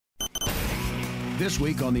This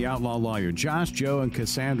week on The Outlaw Lawyer, Josh, Joe, and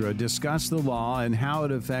Cassandra discuss the law and how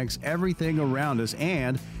it affects everything around us.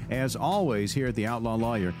 And as always, here at The Outlaw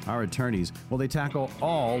Lawyer, our attorneys, well, they tackle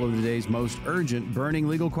all of the day's most urgent, burning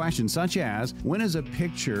legal questions, such as, when is a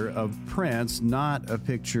picture of Prince not a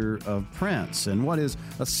picture of Prince? And what is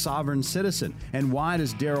a sovereign citizen? And why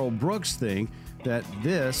does Darrell Brooks think that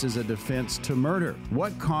this is a defense to murder?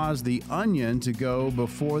 What caused the Onion to go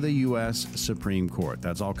before the U.S. Supreme Court?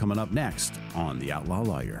 That's all coming up next on The Outlaw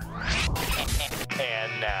Lawyer.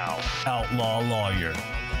 And now, Outlaw Lawyer.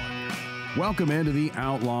 Welcome into The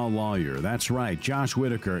Outlaw Lawyer. That's right. Josh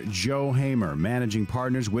Whitaker, Joe Hamer, managing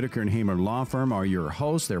partners, Whitaker and Hamer Law Firm, are your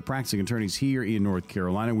hosts. They're practicing attorneys here in North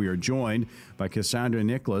Carolina. We are joined by Cassandra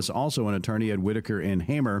Nicholas, also an attorney at Whitaker and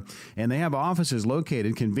Hamer, and they have offices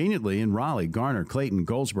located conveniently in Raleigh, Garner, Clayton,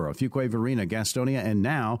 Goldsboro, Fuquay-Varina, Gastonia, and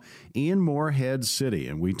now in Morehead City.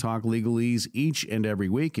 And we talk legalese each and every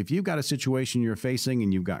week. If you've got a situation you're facing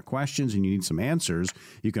and you've got questions and you need some answers,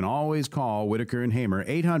 you can always call Whitaker and Hamer,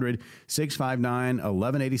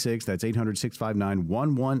 800-659-1186. That's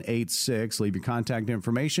 800-659-1186. Leave your contact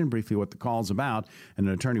information, briefly what the call's about, and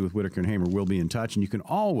an attorney with Whitaker and Hamer will be in touch. And you can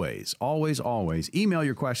always email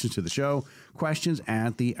your questions to the show,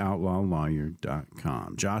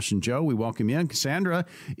 questions@theoutlawlawyer.com. Josh and Joe, we welcome you in. Cassandra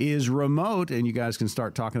is remote, and you guys can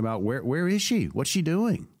start talking about where is she? What's she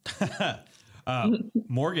doing?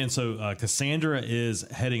 Morgan, so Cassandra is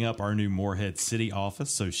heading up our new Morehead City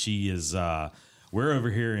office. So she is... we're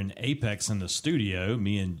over here in Apex in the studio,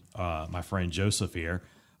 me and my friend Joseph here.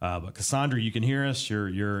 But Cassandra, you can hear us.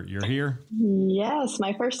 You're here? Yes,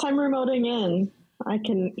 my first time remoting in. I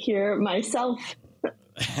can hear myself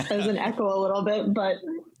as an echo a little bit, but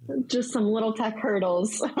just some little tech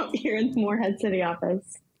hurdles out here in the Morehead City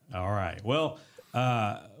office. All right. Well,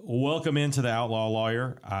 welcome into the Outlaw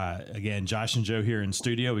Lawyer. Again, Josh and Joe here in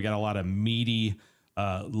studio. We got a lot of meaty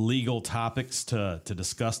legal topics to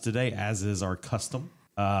discuss today, as is our custom.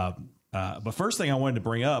 But first thing I wanted to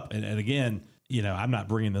bring up, and again, you know, I'm not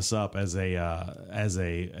bringing this up as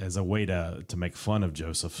a way to make fun of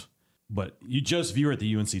Joseph, but Joseph, you were at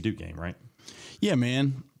the UNC Duke game, right? Yeah,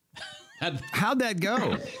 man. How'd that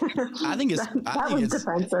go? I think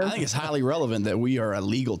it's highly relevant that we are a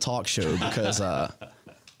legal talk show because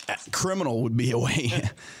criminal would be a way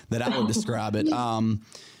that I would describe it. No,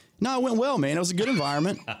 it went well, man. It was a good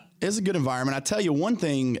environment. I tell you one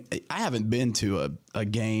thing, I haven't been to a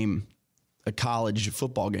college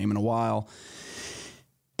football game in a while.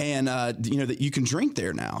 And, you know, that you can drink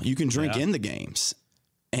there now. You can drink in the games.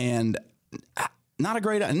 And not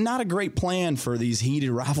a great plan for these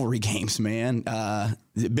heated rivalry games, man.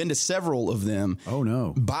 Been to several of them. Oh,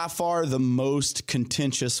 no. By far the most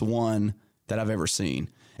contentious one that I've ever seen.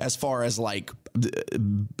 As far as like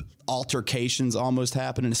altercations almost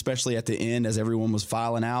happening, especially at the end as everyone was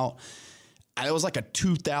filing out. It was like a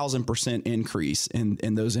 2,000% increase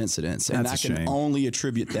in those incidents. And I can only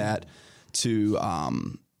attribute that to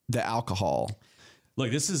the alcohol.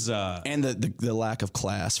 Look, this is and the lack of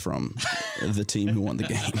class from the team who won the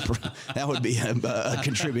game. That would be a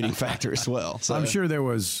contributing factor as well. So I'm sure there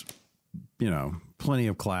was, you know, plenty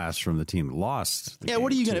of class from the team that lost. What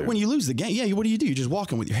are you gonna when you lose the game? Yeah, what do? You're just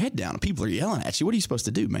walking with your head down, and people are yelling at you. What are you supposed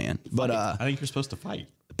to do, man? But I think you're supposed to fight.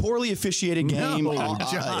 Poorly officiated game. No,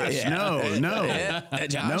 Josh, no.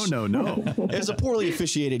 Josh. No. It was a poorly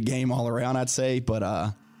officiated game all around, I'd say,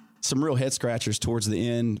 but some real head scratchers towards the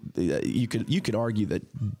end. You could argue that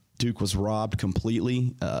Duke was robbed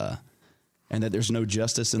completely, and that there's no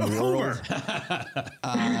justice in the world.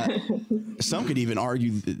 Some could even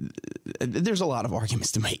argue there's a lot of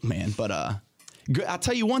arguments to make, man. But I'll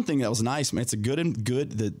tell you one thing that was nice, man. It's a good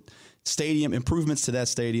the stadium improvements to that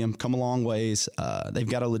stadium come a long ways. They've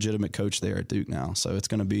got a legitimate coach there at Duke now, so it's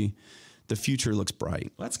going to be the future looks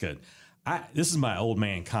bright. That's good. This is my old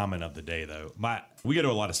man comment of the day, though. We go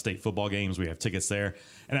to a lot of state football games. We have tickets there,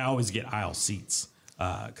 and I always get aisle seats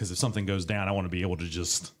because if something goes down, I want to be able to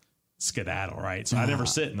just skedaddle, right? So I never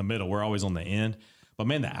sit in the middle. We're always on the end. But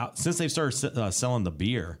man, since they've started selling the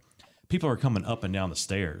beer, people are coming up and down the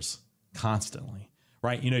stairs constantly,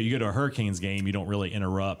 right? You know, you go to a Hurricanes game, you don't really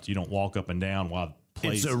interrupt. You don't walk up and down while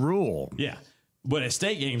plays. It's a rule. Yeah. But at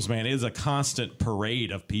state games, man, it is a constant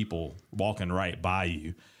parade of people walking right by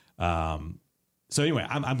you. So anyway,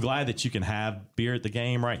 I'm glad that you can have beer at the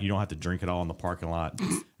game, right? You don't have to drink it all in the parking lot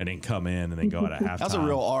and then come in and then go out at halftime. That's a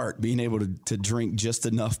real art, being able to drink just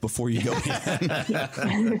enough before you go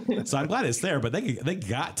in. So I'm glad it's there, but they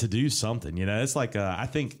got to do something. You know, it's like I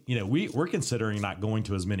think, you know, we're considering not going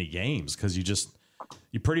to as many games because you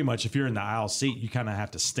pretty much, if you're in the aisle seat, you kind of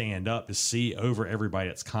have to stand up to see over everybody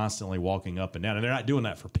that's constantly walking up and down. And they're not doing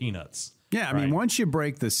that for peanuts. Yeah, I mean, once you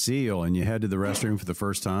break the seal and you head to the restroom for the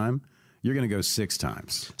first time, you're going to go 6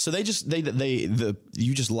 times. So you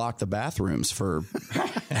just lock the bathrooms for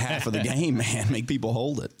half of the game, man. Make people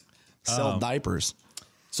hold it. Sell diapers.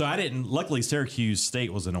 So luckily Syracuse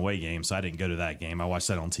State was an away game, so I didn't go to that game. I watched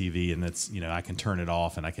that on TV, and it's, I can turn it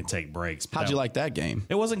off and I can take breaks. How'd you like that game?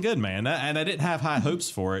 It wasn't good, man. And I didn't have high hopes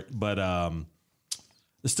for it, but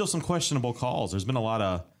there's still some questionable calls. There's been a lot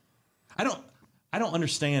of, I don't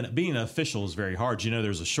understand. Being an official is very hard.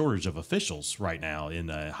 There's a shortage of officials right now in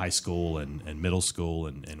high school and middle school.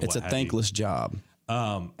 And it's a thankless job.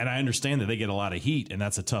 And I understand that they get a lot of heat, and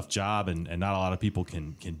that's a tough job, and not a lot of people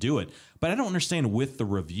can do it. But I don't understand with the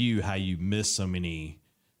review how you miss so many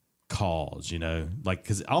calls,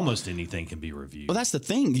 because almost anything can be reviewed. Well, that's the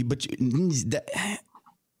thing. But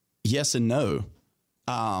yes and no.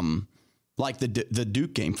 Like the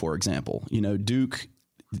Duke game, for example. Duke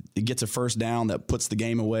gets a first down that puts the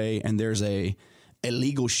game away, and there's a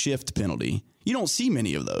illegal shift penalty. You don't see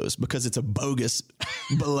many of those because it's a bogus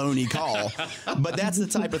baloney call. But that's the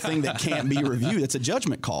type of thing that can't be reviewed. It's a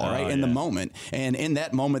judgment call, right? In the moment. And in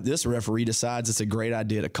that moment, this referee decides it's a great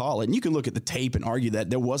idea to call it. And you can look at the tape and argue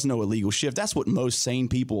that there was no illegal shift. That's what most sane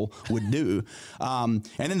people would do. And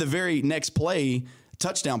then the very next play,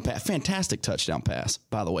 touchdown pass, fantastic touchdown pass,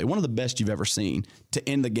 by the way. One of the best you've ever seen to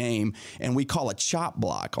end the game. And we call a chop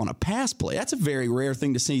block on a pass play. That's a very rare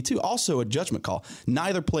thing to see, too. Also a judgment call.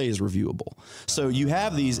 Neither play is reviewable. So you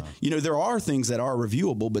have these, there are things that are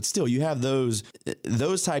reviewable, but still you have those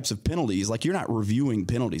types of penalties. Like, you're not reviewing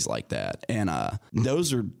penalties like that. And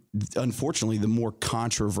those are, unfortunately, the more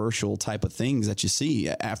controversial type of things that you see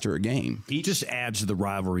after a game. He just adds to the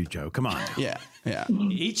rivalry, Joe. Come on. Yeah.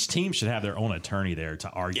 Each team should have their own attorney there to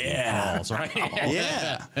argue calls, right?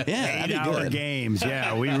 Yeah. 8-hour games.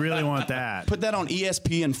 Yeah, we really want that. Put that on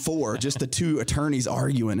ESPN4, just the two attorneys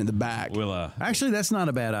arguing in the back. Actually, that's not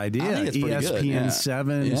a bad idea. I think it's pretty good.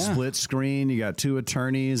 ESPN7, split screen. You got two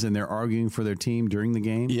attorneys, and they're arguing for their team during the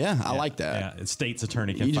game. Yeah, I like that. Yeah, state's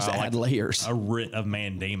attorney can just add layers. A writ of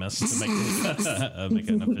mandamus to make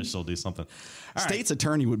an official do something. All State's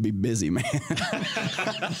attorney would be busy, man.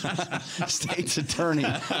 State's attorney.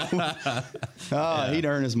 He'd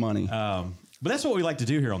earn his money. But that's what we like to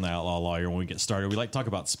do here on the Outlaw Lawyer when we get started. We like to talk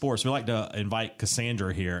about sports. We like to invite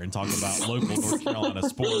Cassandra here and talk about local North Carolina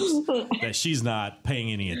sports that she's not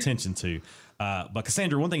paying any attention to. But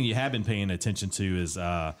Cassandra, one thing you have been paying attention to is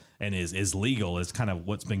and is legal is kind of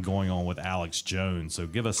what's been going on with Alex Jones. So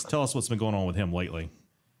tell us what's been going on with him lately.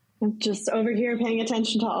 I'm just over here paying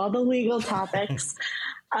attention to all the legal topics.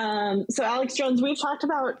 So Alex Jones, we've talked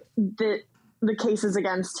about the cases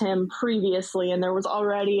against him previously, and there was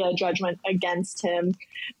already a judgment against him,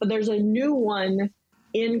 but there's a new one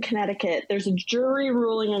in Connecticut. There's a jury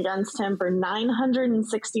ruling against him for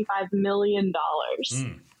 $965 million.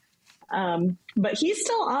 But he's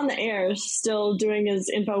still on the air, still doing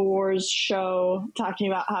his InfoWars show,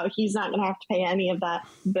 talking about how he's not going to have to pay any of that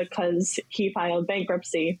because he filed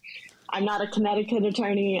bankruptcy. I'm not a Connecticut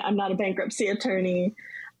attorney. I'm not a bankruptcy attorney.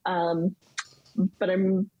 But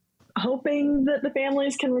I'm hoping that the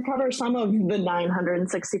families can recover some of the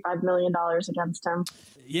 $965 million against him.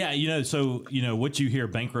 Yeah, so what you hear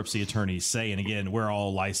bankruptcy attorneys say, and again, we're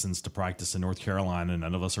all licensed to practice in North Carolina.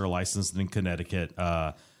 None of us are licensed in Connecticut.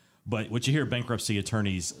 But what you hear bankruptcy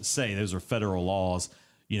attorneys say, those are federal laws.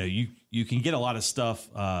 You can get a lot of stuff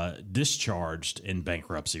discharged in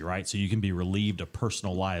bankruptcy, right? So you can be relieved of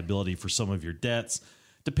personal liability for some of your debts,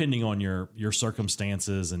 depending on your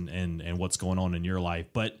circumstances and what's going on in your life.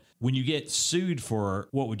 But when you get sued for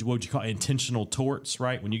what would you call intentional torts,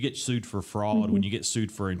 right? When you get sued for fraud, when you get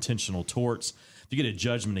sued for intentional torts, if you get a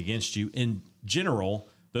judgment against you, in general,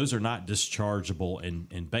 those are not dischargeable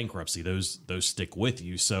in bankruptcy. Those stick with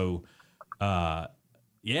you. So, I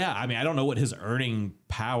don't know what his earning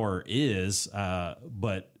power is,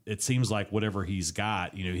 but it seems like whatever he's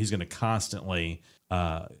got, he's going to constantly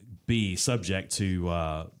be subject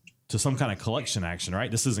to some kind of collection action, right?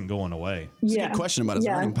 This isn't going away. It's a good question about his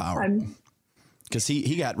earning power. Because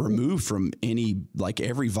he got removed from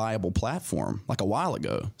every viable platform like a while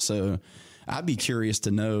ago. So I'd be curious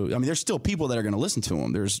to know. I mean, there's still people that are going to listen to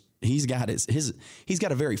him. He's got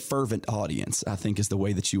a very fervent audience, I think is the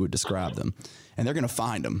way that you would describe them. And they're going to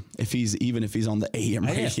find him even if he's on the AM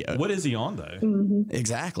radio. What is he on though? Mm-hmm.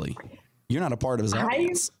 Exactly. You're not a part of his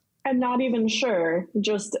audience. I'm not even sure.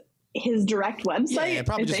 Just his direct website. Yeah,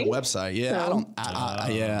 probably just a website. Yeah, so,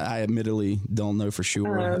 I admittedly don't know for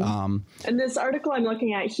sure. And this article I'm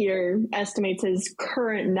looking at here estimates his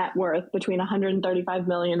current net worth between $135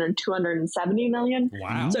 million and $270 million.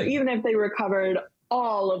 Wow! So even if they recovered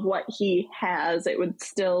all of what he has, it would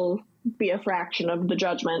still be a fraction of the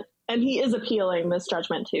judgment. And he is appealing this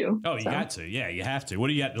judgment too. Oh, you got to. Yeah, you have to. What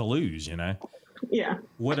do you got to lose, Yeah.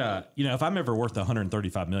 What if I'm ever worth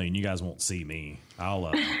 $135 million, you guys won't see me.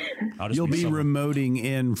 I'll just You'll be remoting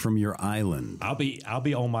in from your island. I'll be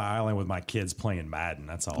on my island with my kids playing Madden.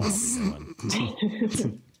 That's all I'll be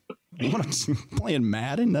doing. Playing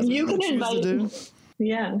Madden? That's you what can invite to do?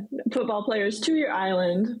 Yeah, football players to your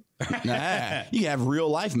island. Nah, you have real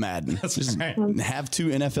life Madden. Just have 2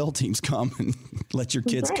 NFL teams come and let your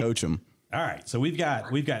kids coach them. All right, so we've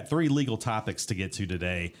got 3 legal topics to get to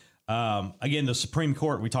today. Again, the Supreme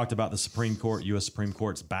Court. We talked about the Supreme Court. U.S. Supreme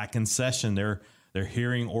Court's back in session. They're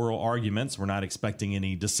hearing oral arguments. We're not expecting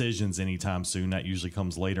any decisions anytime soon. That usually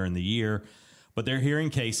comes later in the year. But they're hearing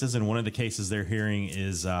cases, and one of the cases they're hearing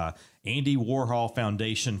is Andy Warhol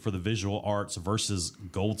Foundation for the Visual Arts versus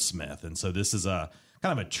Goldsmith. And so this is a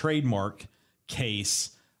kind of a trademark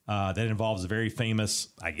case that involves a very famous.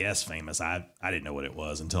 I didn't know what it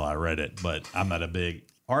was until I read it, but I'm not a big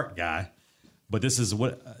art guy. But this is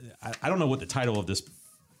what I don't know what the title of this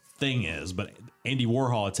thing is, but Andy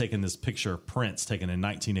Warhol had taken this picture of Prince taken in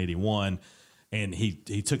 1981. And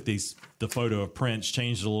he took the photo of Prince,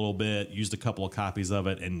 changed it a little bit, used a couple of copies of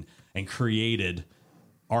it, and created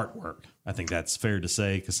artwork. I think that's fair to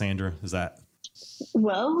say, Cassandra. Is that?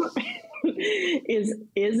 Well, is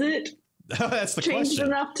it? That's the changed question.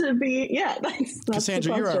 Enough to be? Yeah, that's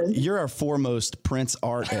Cassandra, you're our foremost Prince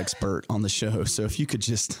art expert on the show. So if you could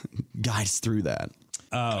just guide us through that.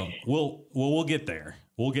 We'll get there.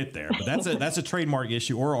 We'll get there. But that's a trademark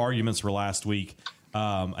issue. Oral arguments were last week.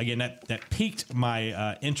 Again, that piqued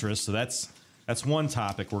my interest. So that's one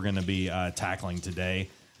topic we're going to be tackling today.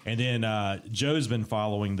 And then Joe's been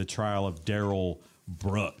following the trial of Darrell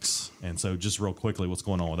Brooks. And so just real quickly, what's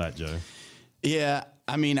going on with that, Joe? Yeah,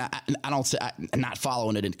 I mean, I'm not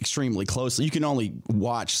following it extremely closely. You can only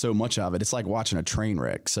watch so much of it. It's like watching a train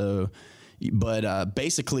wreck. So, but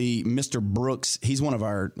basically, Mr. Brooks, he's one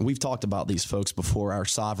of we've talked about these folks before, our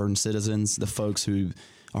sovereign citizens, the folks who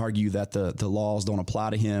argue that the laws don't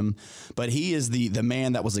apply to him. But he is the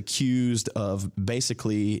man that was accused of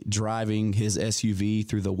basically driving his SUV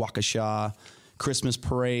through the Waukesha Christmas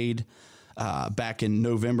parade back in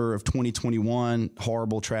November of 2021.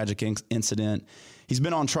 Horrible, tragic incident. He's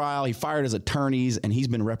been on trial. He fired his attorneys, and he's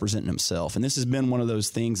been representing himself. And this has been one of those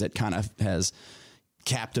things that kind of has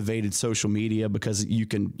captivated social media because you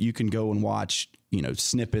can go and watch,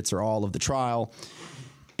 snippets or all of the trial.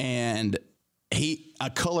 And a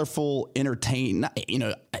colorful, entertaining,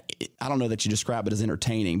 I don't know that you describe it as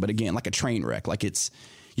entertaining, but again, like a train wreck, like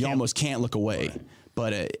you almost can't look away, right.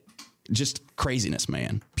 But just craziness,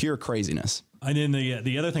 man, pure craziness. And then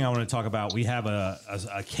the other thing I want to talk about, we have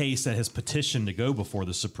a case that has petitioned to go before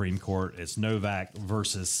the Supreme Court. It's Novak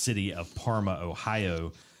versus City of Parma,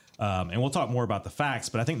 Ohio. And we'll talk more about the facts,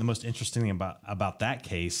 but I think the most interesting thing about that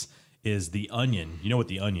case is the Onion. You know what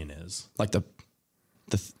the Onion is? Like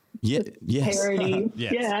yes. Parody.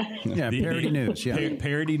 Yes. Yeah, parody news. Yeah.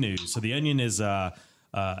 Parody news. So the Onion is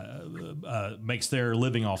makes their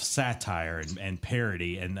living off satire and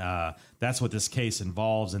parody, and that's what this case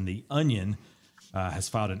involves. And the Onion has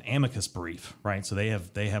filed an amicus brief, right? So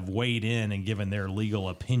they have weighed in and given their legal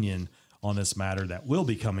opinion on this matter that will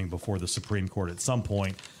be coming before the Supreme Court at some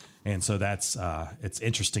point. And so that's it's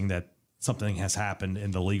interesting that something has happened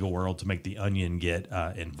in the legal world to make the Onion get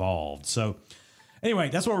involved. So anyway,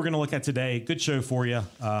 that's what we're going to look at today. Good show for you,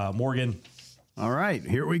 Morgan. All right,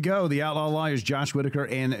 here we go. The Outlaw Lawyers, Josh Whitaker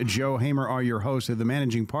and Joe Hamer are your hosts. They're the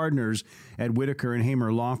managing partners at Whitaker and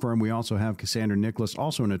Hamer Law Firm. We also have Cassandra Nicholas,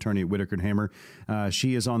 also an attorney at Whitaker and Hamer.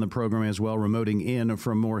 She is on the program as well, remoting in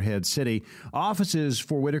from Morehead City. Offices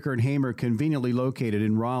for Whitaker and Hamer conveniently located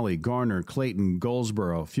in Raleigh, Garner, Clayton,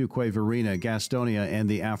 Goldsboro, Fuquay Varina, Gastonia, and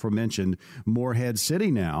the aforementioned Morehead City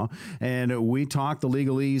now. And we talk the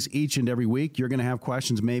legalese each and every week. You're going to have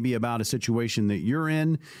questions maybe about a situation that you're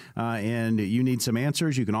in, and you need some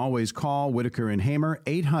answers. You can always call Whitaker and Hamer,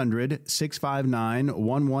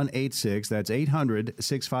 800-659-1186. That's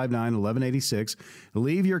 800-659-1186.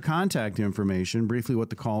 Leave your contact information, briefly what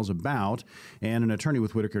the call's about, and an attorney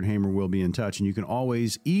with Whitaker and Hamer will be in touch. And you can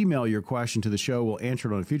always email your question to the show. We'll answer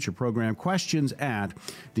it on a future program. Questions at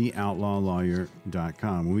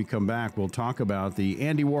theoutlawlawyer.com. When we come back, we'll talk about the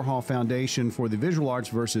Andy Warhol Foundation for the Visual Arts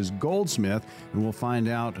versus Goldsmith, and we'll find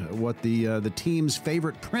out what the team's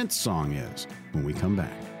favorite Prince song is when we come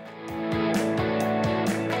back.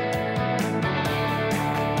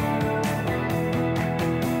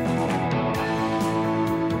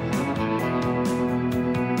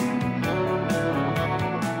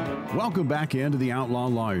 Welcome back into the Outlaw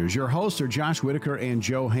Lawyers. Your hosts are Josh Whitaker and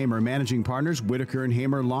Joe Hamer, managing partners, Whitaker and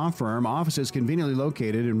Hamer Law Firm. Offices conveniently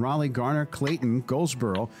located in Raleigh, Garner, Clayton,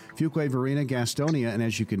 Goldsboro, Fuquay, Varina, Gastonia, and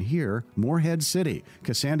as you can hear, Morehead City.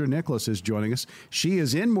 Cassandra Nicholas is joining us. She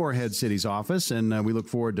is in Morehead City's office, and we look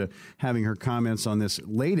forward to having her comments on this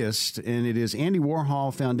latest. And it is Andy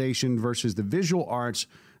Warhol Foundation versus the Visual Arts.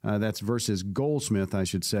 That's versus Goldsmith, I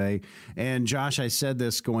should say. And Josh, I said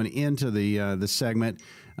this going into the segment.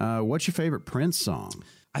 What's your favorite Prince song?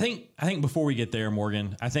 I think before we get there,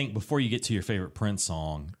 Morgan, I think before you get to your favorite Prince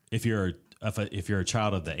song, if you're a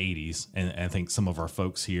child of the 80s, and I think some of our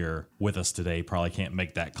folks here with us today probably can't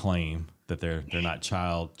make that claim that they're not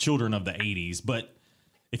children of the 80s, but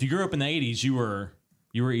if you grew up in the 80s, you were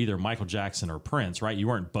either Michael Jackson or Prince, right? You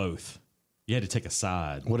weren't both. You had to take a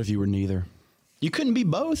side. What if you were neither? You couldn't be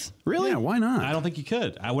both? Really? Yeah, why not? I don't think you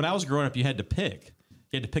could. When I was growing up, you had to pick.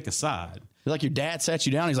 You had to pick a side. Like your dad sat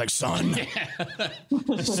you down. He's like, son,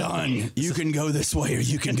 you can go this way or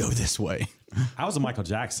you can go this way. I was a Michael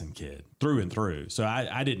Jackson kid through and through. So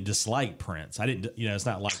I didn't dislike Prince. I didn't, it's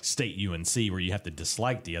not like State UNC where you have to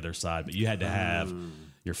dislike the other side, but you had to have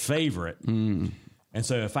your favorite. And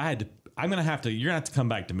so if I had to, you're going to have to come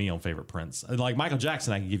back to me on favorite Prince. Like Michael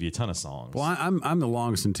Jackson, I can give you a ton of songs. Well, I'm the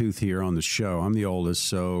longest in tooth here on the show. I'm the oldest.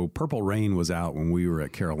 So Purple Rain was out when we were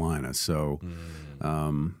at Carolina. So,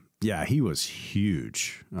 yeah, he was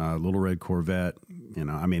huge. Little Red Corvette.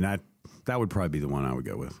 That would probably be the one I would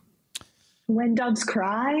go with. When Doves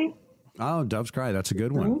Cry. Oh, Doves Cry. That's a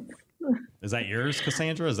good one. Is that yours,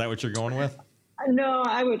 Cassandra? Is that what you're going with? No,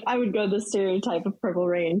 I would go the stereotype of Purple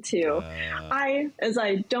Rain too. As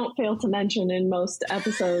I don't fail to mention in most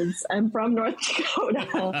episodes, I'm from North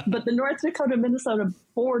Dakota, but the North Dakota-Minnesota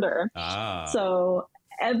border. So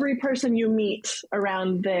every person you meet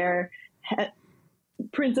around there,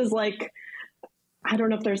 Prince is like, I don't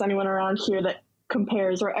know if there's anyone around here that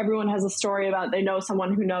compares, or everyone has a story about they know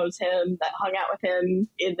someone who knows him that hung out with him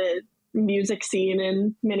in the music scene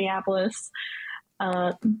in Minneapolis.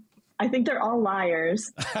 I think they're all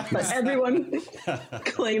liars, but everyone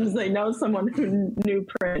claims they know someone who knew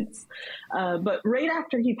Prince. But right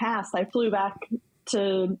after he passed, I flew back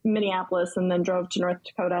to Minneapolis and then drove to North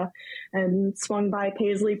Dakota and swung by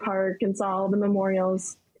Paisley Park and saw all the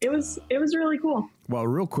memorials. It was really cool. Well,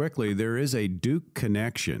 real quickly, there is a Duke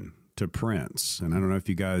connection to Prince. And I don't know if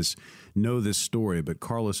you guys know this story, but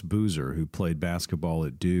Carlos Boozer, who played basketball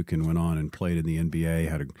at Duke and went on and played in the NBA,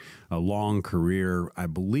 had a long career. I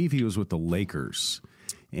believe he was with the Lakers.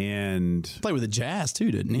 And played with the Jazz too,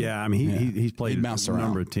 didn't he? Yeah, I mean, he's played a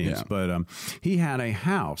number of teams. Yeah. But he had a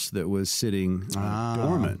house that was sitting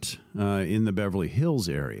dormant in the Beverly Hills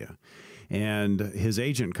area. And his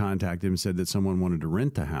agent contacted him and said that someone wanted to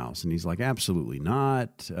rent the house. And he's like, absolutely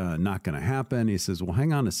not going to happen. He says, well,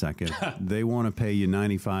 hang on a second. They want to pay you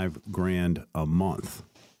 $95,000 a month.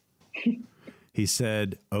 He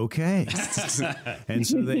said, okay. And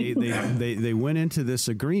so they went into this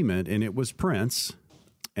agreement, and it was Prince.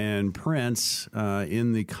 And Prince,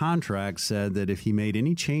 in the contract, said that if he made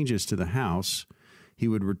any changes to the house, he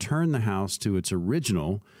would return the house to its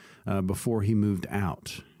original before he moved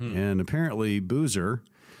out. And apparently Boozer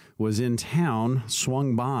was in town,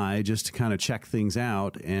 swung by just to kind of check things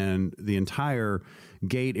out, and the entire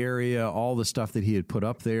gate area, all the stuff that he had put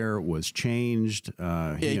up there was changed.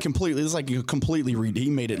 Completely. It's like you completely he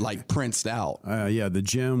made it like Princed out. The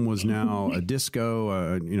gym was now a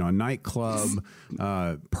disco, a nightclub,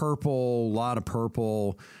 purple, a lot of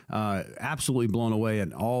purple, absolutely blown away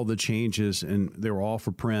at all the changes, and they were all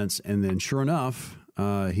for Prince. And then sure enough,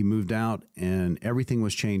 he moved out and everything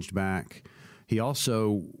was changed back. He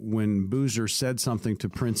also, when Boozer said something to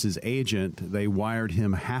Prince's agent, they wired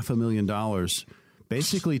him $500,000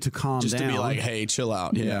 basically to calm down. Just to be like, hey, chill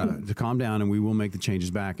out. Yeah, to calm down, and we will make the changes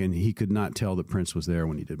back. And he could not tell that Prince was there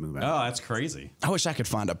when he did move out. Oh, that's crazy. I wish I could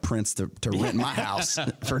find a Prince to rent my house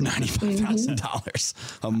for $95,000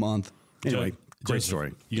 a month. Anyway, great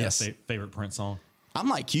story. You got a favorite Prince song? I'm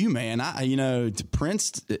like you, man.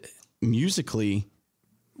 Prince musically,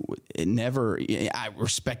 I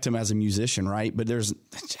respect him as a musician, right? But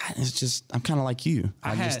I'm kind of like you.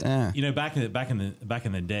 Back in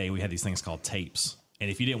the day, we had these things called tapes. And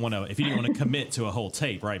if you didn't want to commit to a whole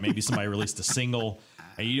tape, right? Maybe somebody released a single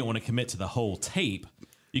and you didn't want to commit to the whole tape,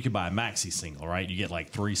 you could buy a maxi single, right? You get like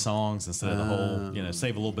 3 songs instead of the whole,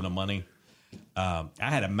 save a little bit of money. I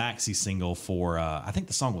had a maxi single for, I think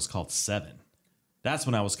the song was called 7. That's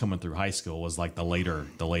when I was coming through high school, was like the later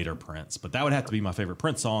Prince. But that would have to be my favorite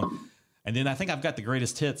Prince song. And then I think I've got the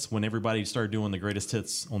greatest hits when everybody started doing the greatest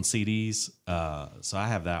hits on CDs. So I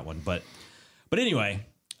have that one. But anyway,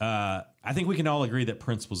 I think we can all agree that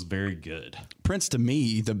Prince was very good. Prince to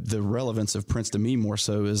me, the relevance of Prince to me more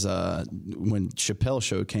so is when Chappelle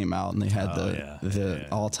Show came out and they had the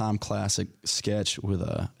all-time classic sketch with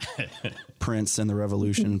Prince and the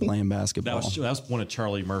Revolution playing basketball. That was one of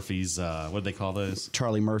Charlie Murphy's, what did they call those?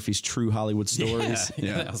 Charlie Murphy's True Hollywood Stories.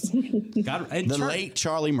 Yeah. Late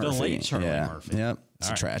Charlie Murphy. The late Charlie Murphy. Yep. It's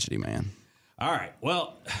a tragedy, man. All right.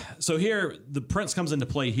 Well, so here, the Prince comes into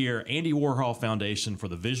play here. Andy Warhol Foundation for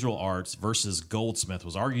the Visual Arts versus Goldsmith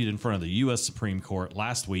was argued in front of the U.S. Supreme Court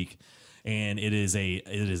last week, and it is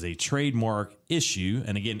a trademark issue.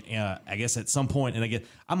 And again, I guess at some point, and again,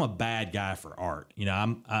 I'm a bad guy for art. You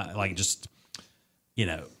know,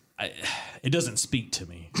 it doesn't speak to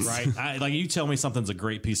me, right? Like you tell me something's a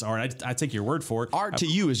great piece of art, I take your word for it. Art to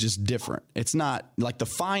you is just different. It's not like the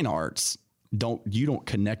fine arts. You don't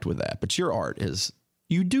connect with that, but your art is,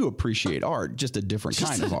 you do appreciate art, just a different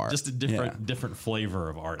kind of art, just a different flavor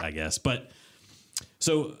of art, I guess. But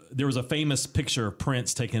so there was a famous picture of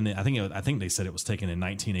Prince taken. I think they said it was taken in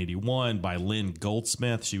 1981 by Lynn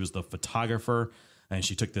Goldsmith. She was the photographer, and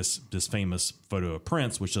she took this famous photo of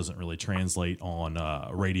Prince, which doesn't really translate on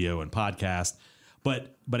radio and podcast.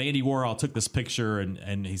 But Andy Warhol took this picture,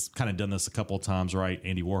 and he's kind of done this a couple of times, right?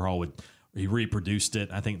 Andy Warhol he reproduced it.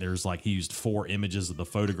 I think there's he used 4 images of the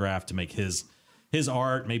photograph to make his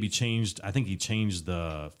art. Maybe changed. I think he changed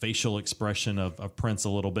the facial expression of Prince a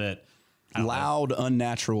little bit. Loud,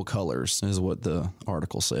 unnatural colors is what the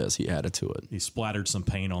article says. He added to it. He splattered some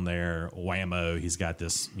paint on there. Whammo. He's got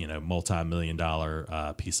this,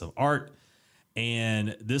 multi-million-dollar piece of art.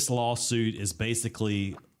 And this lawsuit is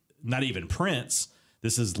basically not even Prince.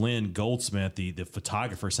 This is Lynn Goldsmith, the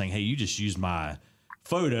photographer, saying, hey, you just used my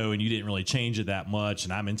photo and you didn't really change it that much,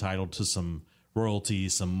 and I'm entitled to some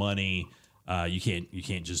royalties, some money. You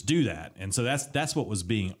can't just do that. And so that's what was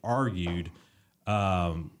being argued.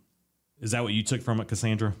 Is that what you took from it,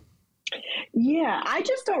 Cassandra? Yeah, I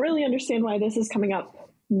just don't really understand why this is coming up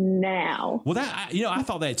now. Well, I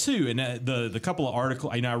thought that too. And the couple of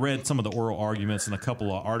articles, I read some of the oral arguments in a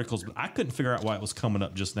couple of articles, but I couldn't figure out why it was coming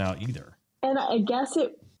up just now either. And I guess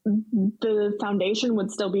the foundation would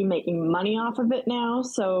still be making money off of it now,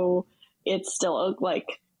 so it's still a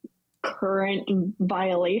current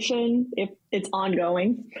violation if it's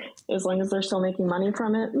ongoing, as long as they're still making money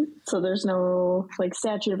from it. So there's no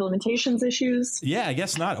statute of limitations issues. Yeah, I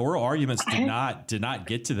guess not. Oral arguments did not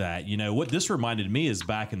get to that. What this reminded me is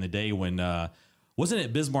back in the day when wasn't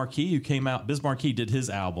it Biz Markie who came out? Biz Markie did his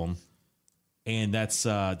album. And that's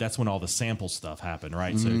when all the sample stuff happened,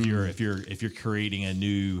 right? So if you're creating a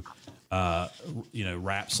new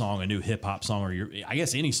rap song, a new hip hop song, or I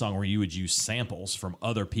guess any song where you would use samples from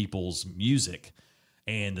other people's music,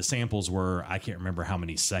 and the samples were, I can't remember how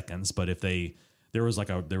many seconds, but if there was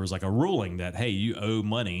a ruling that, hey, you owe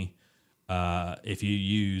money if you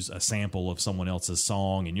use a sample of someone else's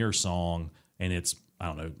song in your song, and it's, I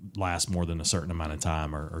don't know, last more than a certain amount of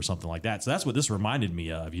time or something like that. So that's what this reminded me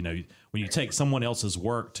of. When you take someone else's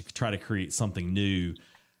work to try to create something new,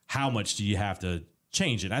 how much do you have to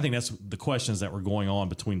change it? I think that's the questions that were going on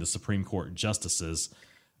between the Supreme Court justices.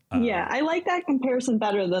 Yeah, I like that comparison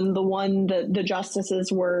better than the one that the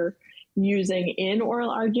justices were using in oral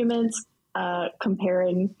arguments,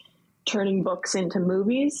 comparing turning books into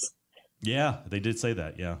movies. Yeah, they did say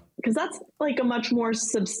that. Yeah. Because that's a much more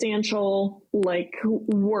substantial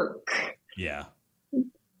work. Yeah.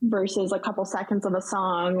 Versus a couple seconds of a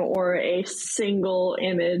song or a single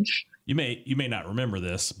image. You may not remember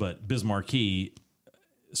this, but Biz Markie,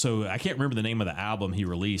 so I can't remember the name of the album he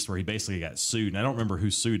released where he basically got sued. And I don't remember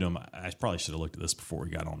who sued him. I probably should have looked at this before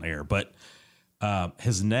we got on air. But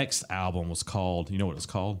his next album was called, you know what it was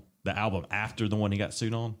called? The album after the one he got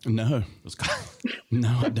sued on? No. It was called...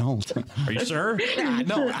 No, I don't. Are you sure?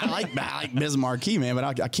 No, I like Biz Markie, man, but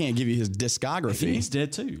I can't give you his discography. He's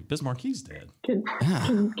dead too. Biz Markie's dead.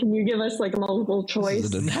 Can you give us a multiple choice?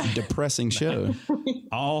 This is a depressing show.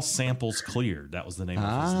 All Samples Cleared. That was the name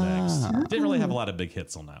of his next. Didn't really have a lot of big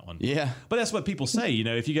hits on that one. Yeah, but that's what people say.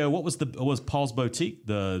 If you go, what was Paul's Boutique,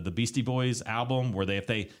 the Beastie Boys album, where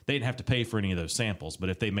they didn't have to pay for any of those samples, but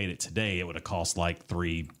if they made it today, it would have cost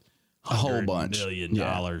 $300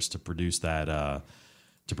 million to produce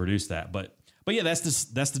that. But yeah,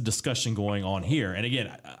 that's the discussion going on here. And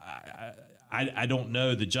again, I don't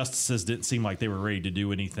know. The justices didn't seem like they were ready to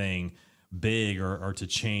do anything big or to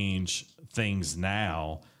change things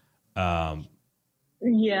now.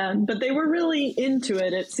 Yeah, but they were really into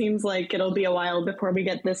it. It seems like it'll be a while before we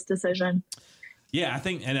get this decision. Yeah, I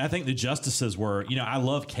think the justices were. I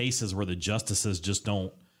love cases where the justices just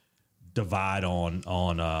don't divide on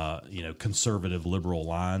conservative liberal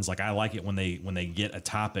lines. Like, I like it when they get a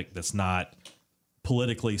topic that's not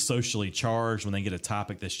politically, socially charged, when they get a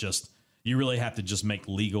topic that's just, you really have to just make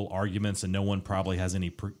legal arguments and no one probably has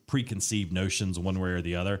any preconceived notions one way or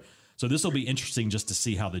the other. So this will be interesting just to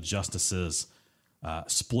see how the justices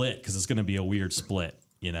split, because it's going to be a weird split.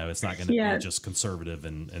 It's not going to be just conservative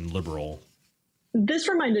and liberal. This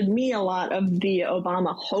reminded me a lot of the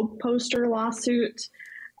Obama Hope poster lawsuit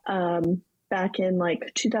back in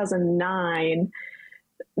like 2009.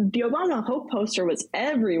 The Obama Hope poster was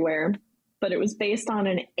everywhere, but it was based on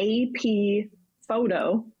an AP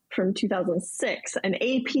photo from 2006. And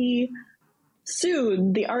AP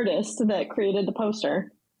sued the artist that created the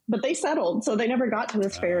poster, but they settled, so they never got to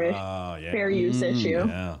this fair use issue.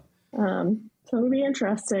 Yeah. So it'll be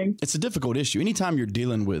interesting. It's a difficult issue. Anytime you're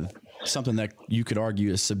dealing with something that you could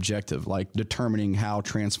argue is subjective, like determining how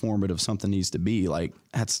transformative something needs to be, like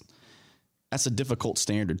that's a difficult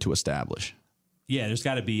standard to establish. Yeah, there's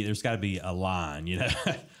got to be a line.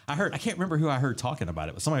 I can't remember who I heard talking about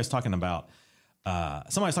it, but somebody was talking about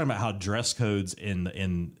how dress codes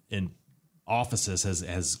in offices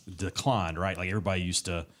has declined, right? Like, everybody used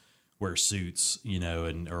to wear suits,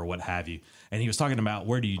 or what have you. And he was talking about,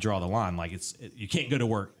 where do you draw the line? Like, you can't go to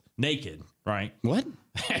work naked, right? What?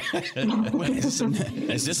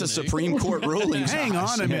 Is this a Supreme Court ruling? Hang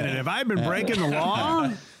on a minute. Have I been breaking the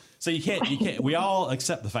law? So you can't, we all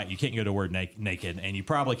accept the fact you can't go to work naked, and you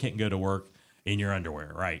probably can't go to work in your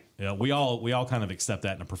underwear, right? We all kind of accept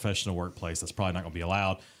that in a professional workplace. That's probably not going to be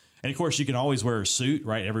allowed. And of course, you can always wear a suit,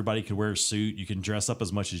 right? Everybody can wear a suit. You can dress up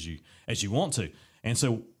as much as you want to. And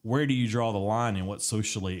so, where do you draw the line in what's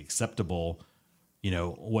socially acceptable?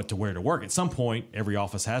 What to wear to work. At some point, every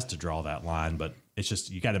office has to draw that line, but it's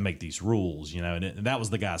just, you got to make these rules, and that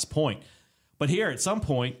was the guy's point. But here, at some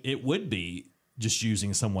point, it would be just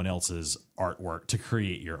using someone else's artwork to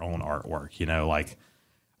create your own artwork. Like,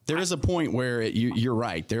 there is a point where you're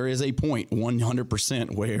right. There is a point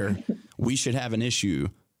 100% where we should have an issue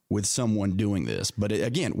with someone doing this. But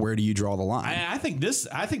again, where do you draw the line? I think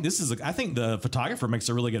the photographer makes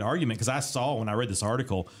a really good argument, because when I read this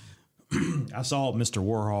article, I saw Mr.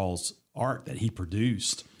 Warhol's art that he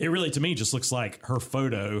produced. It really, to me, just looks like her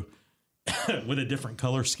photo with a different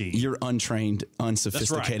color scheme. Your untrained,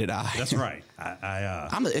 unsophisticated eye. That's right.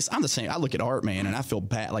 I'm the same. I look at art, man, and I feel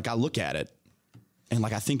bad. Like, I look at it and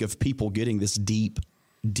like I think of people getting this deep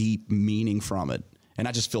meaning from it. And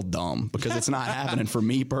I just feel dumb because it's not happening for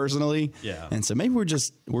me personally. Yeah. And so maybe we're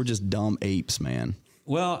just dumb apes, man.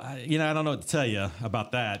 Well, I don't know what to tell you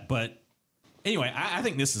about that, but anyway, I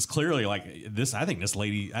think this is clearly like this. I think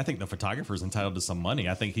the photographer is entitled to some money.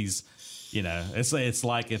 I think he's, it's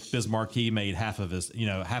like if Biz Markie made half of his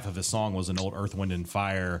song was an old Earth, Wind and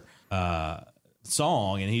Fire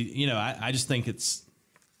song. And he, I just think it's,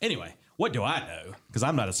 anyway. What do I know? Because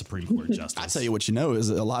I'm not a Supreme Court justice. I tell you what you know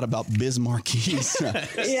is a lot about Biz Markie's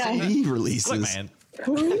CD releases. Look, man.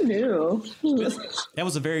 Who knew? That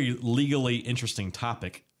was a very legally interesting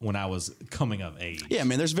topic when I was coming of age. Yeah,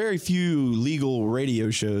 man, there's very few legal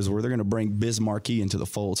radio shows where they're going to bring Biz Markie into the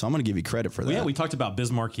fold. So I'm going to give you credit for that. Yeah, we talked about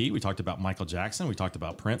Biz Markie. We talked about Michael Jackson. We talked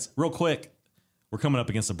about Prince. Real quick, we're coming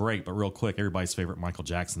up against a break, but real quick, everybody's favorite Michael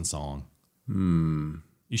Jackson song.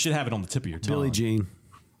 You should have it on the tip of your tongue. Billie Jean.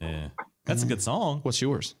 Yeah. That's a good song. What's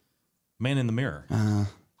yours? Man in the Mirror.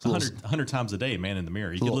 100 times a day, Man in the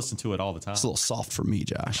Mirror. You can listen to it all the time. It's a little soft for me,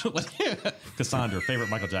 Josh. Cassandra,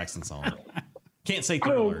 favorite Michael Jackson song. Can't say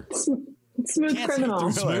Thriller. Smooth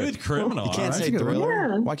Criminal. Smooth Criminal. You can't say Thriller?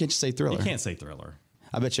 Yeah. Why can't you say Thriller? You can't say Thriller.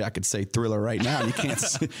 I bet you I could say Thriller right now. You can't.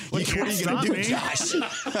 What are you going to do, Josh?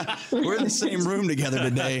 We're in the same room together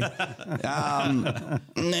today. Nah.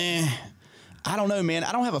 I don't know, man.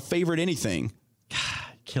 I don't have a favorite anything.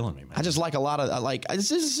 Killing me, man. I just like a lot of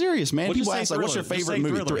this is serious, man. People ask like, "What's your favorite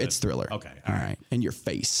movie?" Thriller. It's Thriller. Okay, all right. In your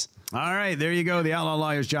face. All right, there you go. The Outlaw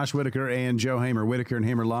Lawyers, Josh Whitaker and Joe Hamer. Whitaker and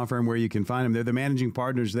Hamer Law Firm, where you can find them. They're the managing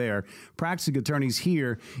partners there. Practicing attorneys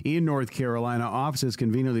here in North Carolina. Offices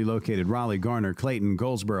conveniently located. Raleigh, Garner, Clayton,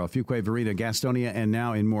 Goldsboro, Fuquay, Varina, Gastonia, and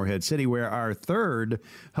now in Morehead City, where our third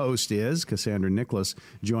host is, Cassandra Nicholas,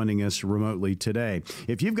 joining us remotely today.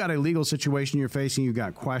 If you've got a legal situation you're facing, you've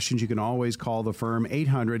got questions, you can always call the firm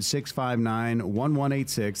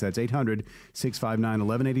 800-659-1186. That's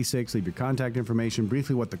 800-659-1186. Leave your contact information,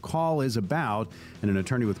 briefly what the call is about, and an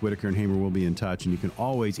attorney with Whitaker and Hamer will be in touch. And you can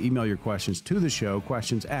always email your questions to the show,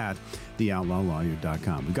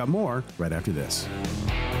 questions@theoutlawlawyer.com. We've got more right after this.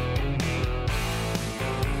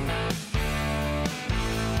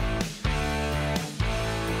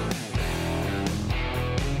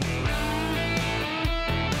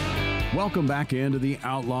 Welcome back into the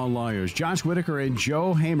Outlaw Lawyers. Josh Whitaker and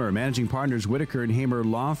Joe Hamer, managing partners, Whitaker and Hamer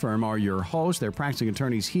Law Firm, are your hosts. They're practicing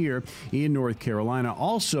attorneys here in North Carolina.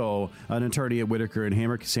 Also, an attorney at Whitaker and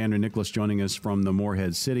Hamer, Cassandra Nicholas, joining us from the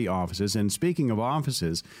Morehead City offices. And speaking of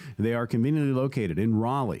offices, they are conveniently located in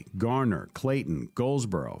Raleigh, Garner, Clayton,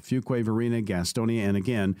 Goldsboro, Fuquay-Varina, Gastonia, and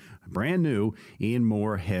again, brand new in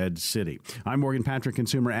Morehead City. I'm Morgan Patrick,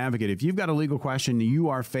 consumer advocate. If you've got a legal question you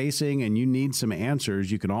are facing and you need some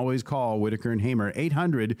answers, you can always call Whitaker and Hamer,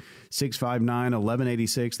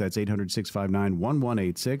 800-659-1186. That's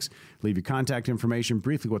 800-659-1186. Leave your contact information,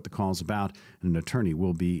 briefly what the call's about, and an attorney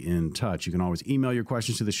will be in touch. You can always email your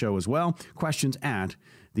questions to the show as well. Questions at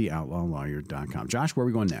theoutlawlawyer.com. Josh, where are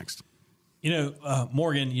we going next?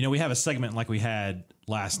 Morgan, we have a segment like we had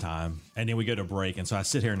last time, and then we go to break. And so I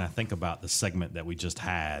sit here and I think about the segment that we just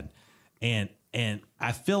had. And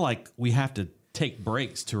I feel like we have to take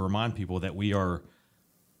breaks to remind people that we are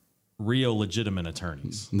real, legitimate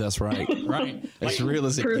attorneys. That's right. Right? As real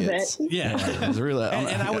as it gets. Yeah. It's real.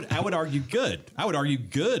 And I would argue good. I would argue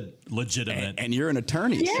good, legitimate. And you're an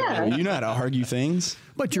attorney. Yeah. So you know how to argue things.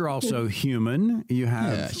 But you're also human. You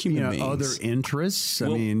have other interests. I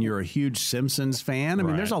mean, you're a huge Simpsons fan. I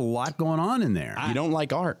mean, there's a lot going on in there. You don't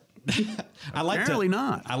like art. Apparently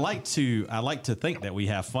not. I like to think that we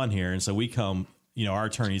have fun here. And so we come, our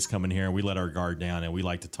attorneys come in here and we let our guard down and we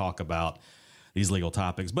like to talk about these legal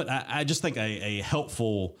topics. But I just think a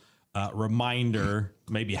helpful reminder,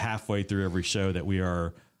 maybe halfway through every show, that we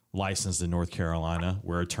are licensed in North Carolina.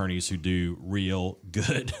 We're attorneys who do real,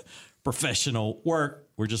 good, professional work.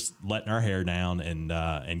 We're just letting our hair down and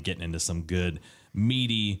getting into some good,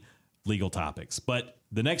 meaty legal topics. But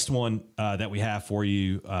the next one that we have for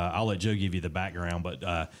you, I'll let Joe give you the background,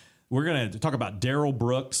 but we're going to talk about Darrell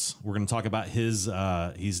Brooks. We're going to talk about he's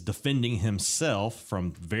defending himself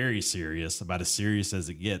from about as serious as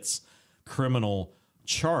it gets, criminal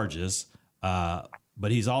charges. But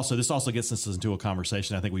this also gets us into a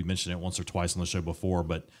conversation. I think we've mentioned it once or twice on the show before,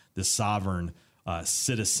 but this sovereign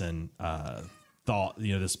citizen thought,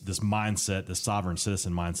 this mindset, this sovereign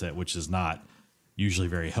citizen mindset, which is not usually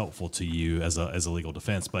very helpful to you as a legal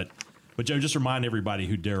defense. But Joe, just remind everybody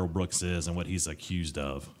who Darrell Brooks is and what he's accused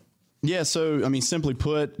of. Yeah, so, simply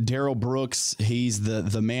put, Darrell Brooks, he's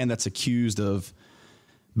the man that's accused of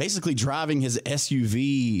basically driving his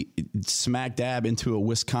SUV smack dab into a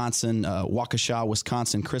Waukesha,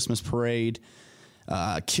 Wisconsin Christmas parade,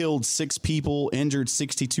 killed 6 people, injured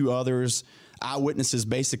 62 others. Eyewitnesses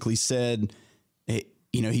basically said,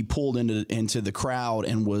 he pulled into the crowd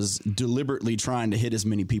and was deliberately trying to hit as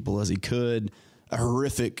many people as he could. A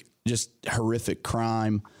horrific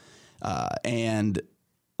crime. And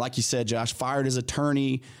like you said, Josh, fired his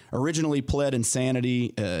attorney, originally pled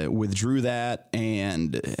insanity, withdrew that,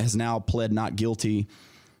 and has now pled not guilty.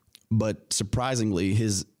 But surprisingly,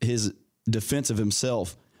 his defense of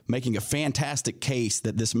himself, making a fantastic case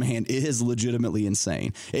that this man is legitimately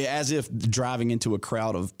insane, as if driving into a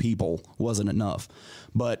crowd of people wasn't enough.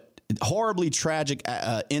 But horribly tragic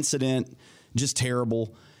incident, just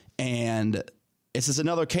terrible. And this is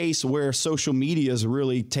another case where social media has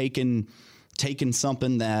really taken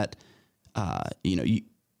something that,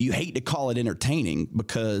 you hate to call it entertaining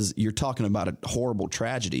because you're talking about a horrible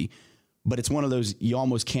tragedy, but it's one of those you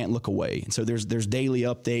almost can't look away. And so there's daily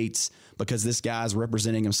updates because this guy's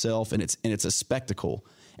representing himself, and it's a spectacle.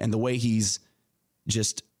 And the way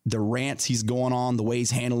the rants he's going on, the way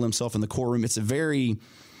he's handling himself in the courtroom, it's a very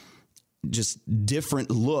just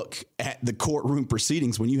different look at the courtroom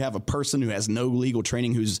proceedings when you have a person who has no legal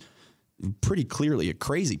training, who's pretty clearly a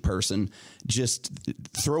crazy person, just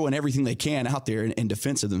throwing everything they can out there in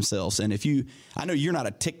defense of themselves. And I know you're not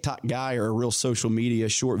a TikTok guy or a real social media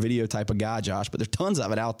short video type of guy, Josh, but there's tons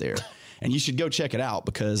of it out there, and you should go check it out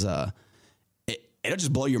because it'll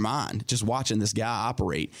just blow your mind just watching this guy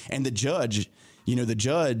operate. And the judge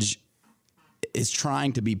is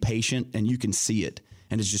trying to be patient, and you can see it,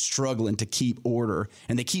 and is just struggling to keep order.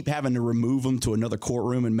 And they keep having to remove him to another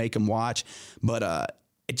courtroom and make him watch. But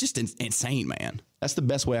it's just insane, man. That's the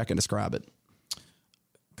best way I can describe it.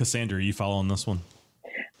 Cassandra, are you following this one?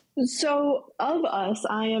 So of us,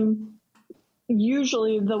 I am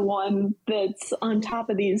usually the one that's on top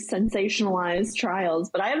of these sensationalized trials,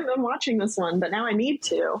 but I haven't been watching this one, but now I need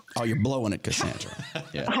to. Oh, you're blowing it, Cassandra.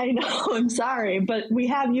 Yeah. I know, I'm sorry, but we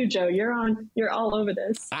have you, Joe. You're all over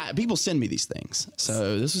this. People send me these things.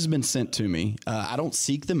 So this has been sent to me. I don't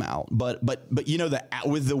seek them out, but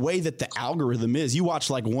with the way that the algorithm is, you watch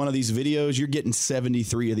like one of these videos, you're getting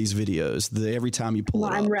 73 of these videos every time you pull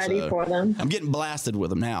it up. I'm ready for them. I'm getting blasted with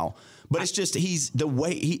them now. But it's just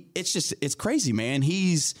it's crazy, man.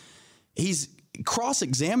 He's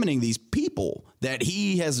cross-examining these people that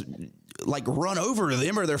he has like run over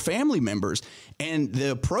them or their family members. And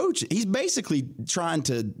the approach, he's basically trying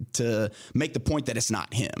to make the point that it's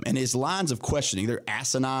not him. And his lines of questioning, they're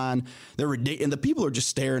asinine, they're ridiculous, and the people are just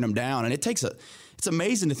staring him down. And it's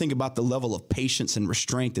amazing to think about the level of patience and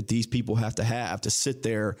restraint that these people have to sit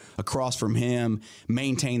there across from him,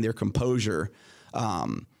 maintain their composure.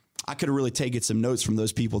 I could have really taken some notes from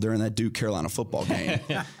those people during that Duke Carolina football game.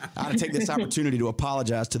 I had to take this opportunity to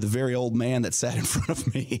apologize to the very old man that sat in front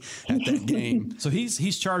of me at that game. So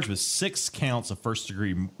he's charged with 6 counts of first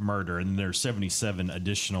degree murder, and there's 77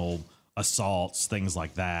 additional assaults, things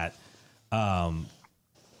like that. I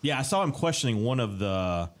saw him questioning one of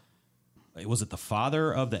was it the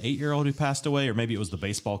father of the 8-year-old who passed away, or maybe it was the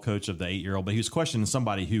baseball coach of the 8-year-old, but he was questioning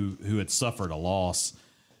somebody who had suffered a loss.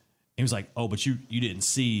 He was like, "Oh, but you didn't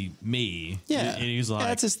see me." Yeah, and he was like,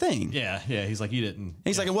 "That's his thing." Yeah. He's like, "You didn't."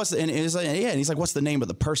 He's like, "What's?" And he's like, "Yeah." And he's like, "What's the name of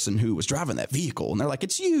the person who was driving that vehicle?" And they're like,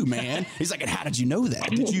 "It's you, man." He's like, "And how did you know that?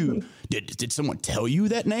 Did someone tell you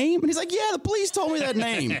that name?" And he's like, "Yeah, the police told me that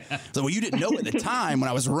name." So, well, you didn't know at the time when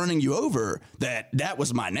I was running you over that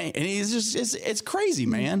was my name. And he's just, it's crazy,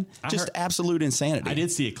 man. Just absolute insanity. I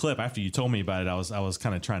did see a clip after you told me about it. I was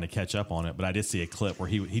kind of trying to catch up on it, but I did see a clip where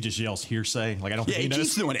he just yells hearsay. Like, I don't think he knows.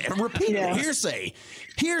 Keeps doing it. Repeatedly.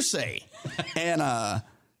 Hearsay.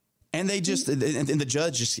 And they just, and the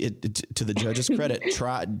judge, to the judge's credit,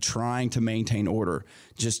 trying to maintain order,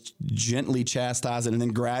 just gently chastising, and then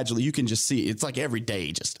gradually you can just see it's like every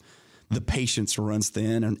day, just the patience runs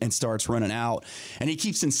thin and starts running out. And he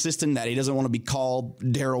keeps insisting that he doesn't want to be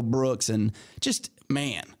called Darrell Brooks, and just,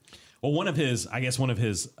 man. Well, one of his,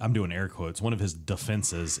 I'm doing air quotes, one of his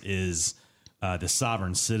defenses is the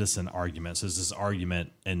sovereign citizen argument. So there's this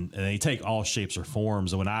argument, and they take all shapes or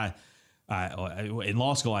forms. And when I in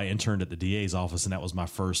law school, I interned at the DA's office, and that was my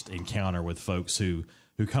first encounter with folks who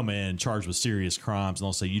come in charged with serious crimes, and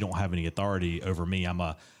they'll say, "You don't have any authority over me. I'm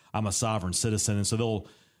a sovereign citizen." And so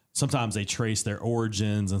sometimes they trace their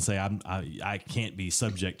origins and say, I can't be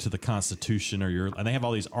subject to the Constitution, and they have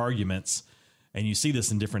all these arguments. And you see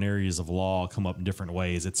this in different areas of law come up in different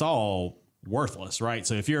ways. It's all worthless, right?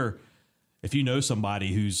 So if you know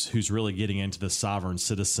somebody who's really getting into the sovereign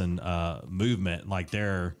citizen movement, like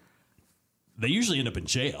they usually end up in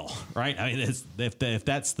jail, right? I mean, if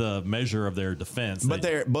that's the measure of their defense. But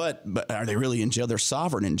are they really in jail? They're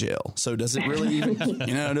sovereign in jail. So does it really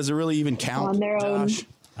even count, on their Josh?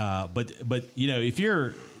 But if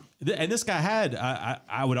you're, and this guy had,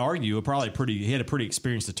 I would argue, he had a pretty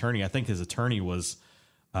experienced attorney. I think his attorney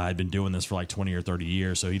had been doing this for like 20 or 30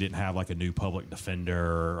 years. So he didn't have like a new public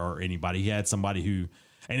defender or anybody. He had somebody who,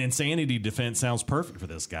 an insanity defense sounds perfect for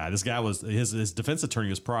this guy. This guy his defense attorney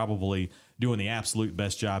was probably doing the absolute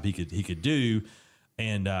best job he could do.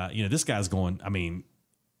 And, this guy's going, I mean,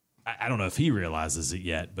 I don't know if he realizes it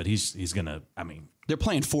yet, but he's going to, I mean, they're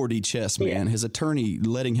playing 4D chess, man. Yeah. His attorney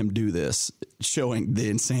letting him do this, showing the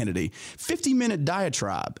insanity. 50-minute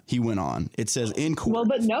diatribe he went on. It says in court. Well,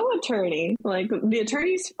 but no attorney. Like, the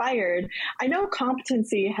attorney's fired. I know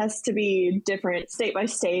competency has to be different state by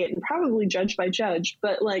state and probably judge by judge,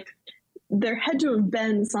 but like there had to have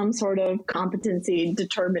been some sort of competency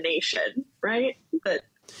determination, right? But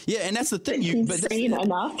yeah, and that's the thing.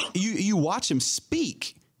 You watch him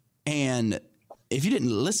speak, and if you didn't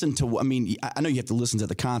listen to, I mean, I know you have to listen to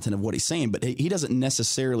the content of what he's saying, but he doesn't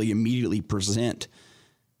necessarily immediately present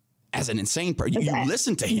as an insane person. You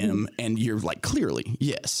listen to him and you're like, clearly,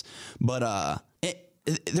 yes. But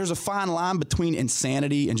there's a fine line between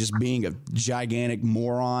insanity and just being a gigantic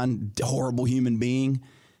moron, horrible human being.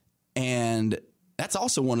 And that's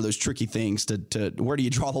also one of those tricky things to where do you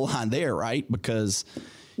draw the line there, right? Because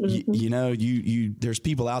there's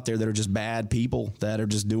people out there that are just bad people that are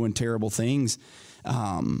just doing terrible things.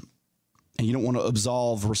 And you don't want to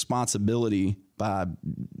absolve responsibility by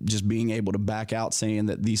just being able to back out saying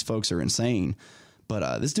that these folks are insane.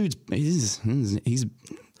 But this dude's, I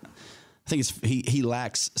think he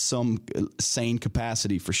lacks some sane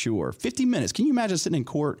capacity for sure. 50 minutes. Can you imagine sitting in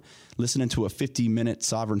court listening to a 50-minute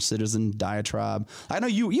sovereign citizen diatribe? I know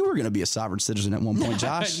you were going to be a sovereign citizen at one point,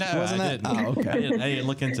 Josh. No, wasn't I that? Oh, okay. I didn't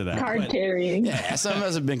look into that. Card carrying. Yeah, some of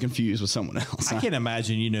us have been confused with someone else. I can't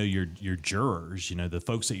imagine, your jurors, the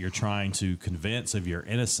folks that you're trying to convince of your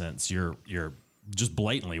innocence, you're just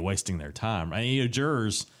blatantly wasting their time. I mean,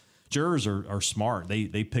 jurors are smart.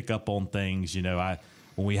 They pick up on things.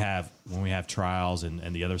 When we have trials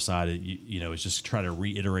and the other side, is just try to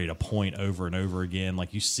reiterate a point over and over again.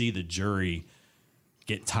 Like, you see the jury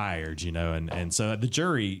get tired, and so the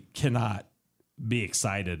jury cannot be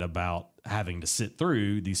excited about having to sit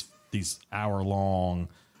through these hour-long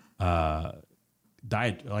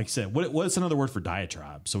like I said, what's another word for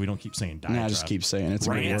diatribe? So we don't keep saying diatribe. I just keep saying it's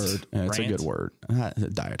Rant. a good word. Yeah, it's a good word.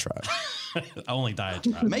 Diatribe. Only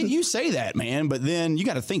diatribe. Maybe you say that, man, but then you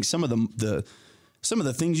got to think some of the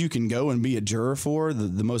things you can go and be a juror for,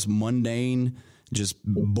 the most mundane, just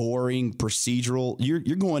boring, procedural.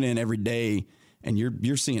 You're going in every day and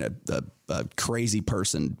you're seeing a crazy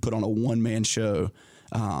person put on a one-man show.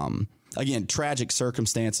 Again, tragic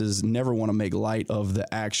circumstances, never want to make light of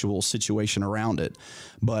the actual situation around it.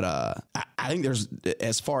 But I think there's,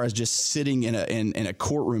 as far as just sitting in a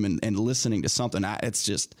courtroom and listening to something, it's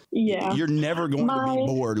just, you're never going to be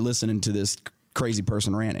bored listening to this crazy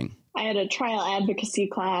person ranting. I had a trial advocacy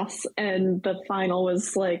class, and the final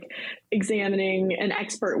was like examining an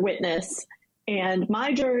expert witness, and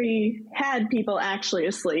my jury had people actually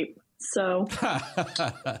asleep. So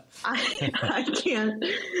I can't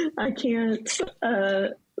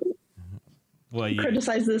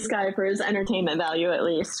criticize this guy for his entertainment value, at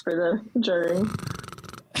least for the jury.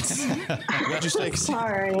 What'd you say?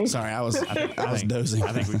 Sorry, I was dozing.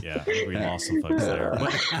 I think we lost some folks there.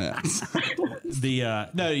 But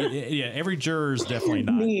every juror is definitely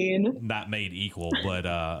not made equal,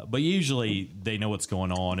 but usually they know what's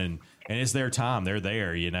going on, and it's their time. They're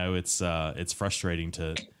there. It's frustrating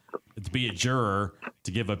to be a juror,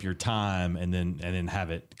 to give up your time and then have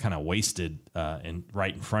it kind of wasted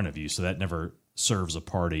right in front of you. So that never serves a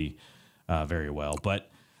party very well. But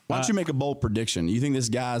why don't you make a bold prediction? You think this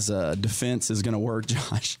guy's defense is going to work,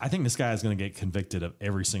 Josh? I think this guy is going to get convicted of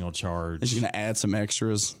every single charge. He's going to add some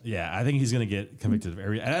extras. Yeah, I think he's going to get convicted of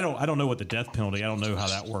every. And I don't know what the death penalty. I don't know how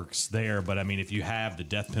that works there. But I mean, if you have the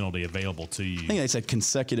death penalty available to you, I think they said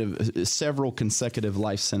several consecutive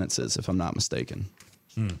life sentences, if I'm not mistaken.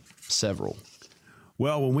 Several.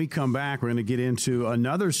 Well, when we come back, we're going to get into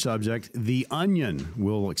another subject, The Onion.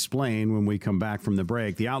 We'll explain when we come back from the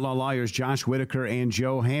break. The Outlaw Lawyers, Josh Whitaker and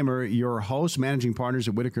Joe Hamer, your hosts, managing partners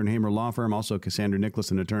at Whitaker and Hamer Law Firm. Also, Cassandra Nicholas,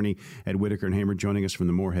 an attorney at Whitaker and Hamer, joining us from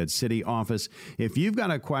the Morehead City office. If you've got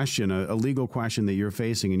a question, a legal question that you're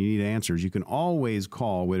facing and you need answers, you can always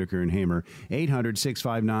call Whitaker and Hamer,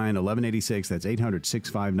 800-659-1186. That's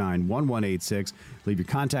 800-659-1186. Leave your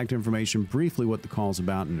contact information, briefly what the call's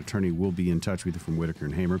about. An attorney will be in touch with you from Whitaker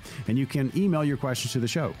and Hamer. And you can email your questions to the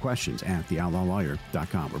show,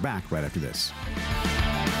 questions@theoutlawlawyer.com. We're back right after this.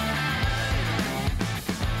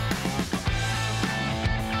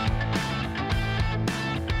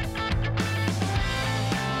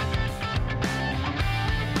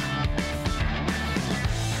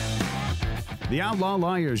 The Outlaw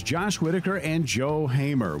Lawyers, Josh Whitaker and Joe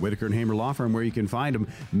Hamer. Whitaker and Hamer Law Firm, where you can find them.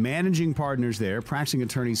 Managing partners there, practicing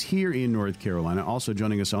attorneys here in North Carolina. Also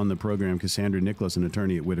joining us on the program, Cassandra Nicholas, an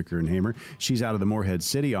attorney at Whitaker and Hamer. She's out of the Morehead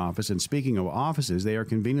City office. And speaking of offices, they are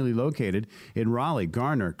conveniently located in Raleigh,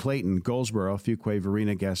 Garner, Clayton, Goldsboro, Fuquay,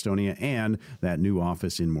 Varina, Gastonia, and that new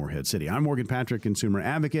office in Morehead City. I'm Morgan Patrick, consumer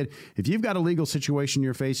advocate. If you've got a legal situation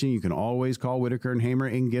you're facing, you can always call Whitaker and Hamer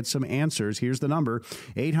and get some answers. Here's the number,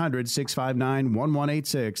 800-659-1186.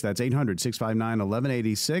 That's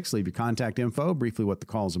 800-659-1186. Leave your contact info, briefly what the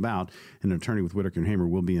call's about. An attorney with Whitaker and Hamer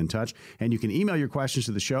will be in touch. And you can email your questions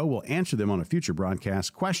to the show. We'll answer them on a future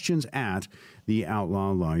broadcast.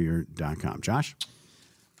 Questions@theoutlawlawyer.com. Josh?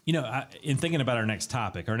 In thinking about our next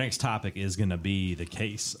topic is going to be the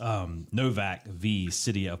case Novak v.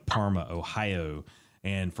 City of Parma, Ohio.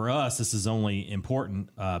 And for us, this is only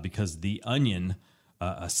important because The Onion,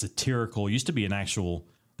 a satirical, used to be an actual...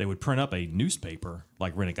 They would print up a newspaper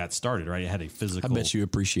like when it got started, right? It had a physical. I bet you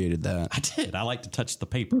appreciated that. I did. I like to touch the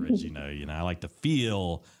paper, as you know. I like to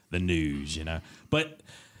feel the news, But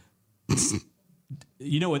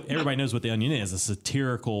what? Everybody knows what The Onion is, a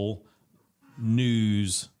satirical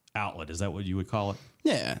news outlet. Is that what you would call it?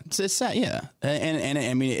 Yeah, it's that. Yeah, and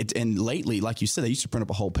I mean, and lately, like you said, they used to print up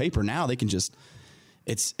a whole paper. Now they can just.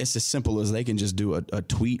 It's as simple as they can just do a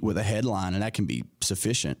tweet with a headline, and that can be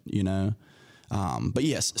sufficient, But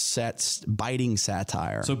yes, biting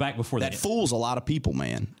satire. So back before that fools a lot of people,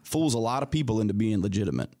 man. Fools a lot of people into being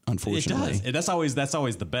legitimate. Unfortunately, it does. That's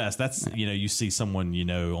always the best. That's you see someone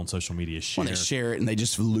on social media share. When they share it and they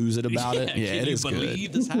just lose it about it. Yeah, it is good.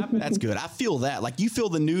 Believe this happened? That's good. I feel that. Like you feel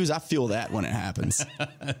the news, I feel that when it happens.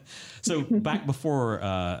 So back before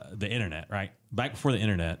the internet, right? Back before the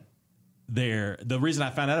internet, the reason I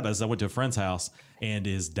found out about it is I went to a friend's house and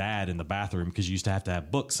his dad in the bathroom, because you used to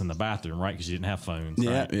have books in the bathroom, right? Because you didn't have phones.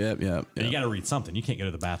 Yeah, right? yeah. And you got to read something. You can't go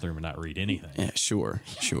to the bathroom and not read anything. Yeah, sure.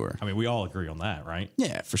 I mean, we all agree on that, right?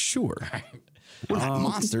 Yeah, for sure. We're not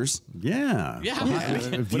monsters. Yeah.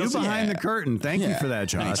 View behind the curtain. Thank you for that,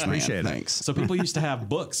 Josh. Thanks, Appreciate it. Thanks. So people used to have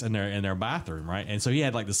books in their bathroom, right? And so he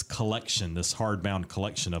had like this collection, this hardbound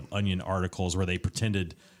collection of Onion articles where they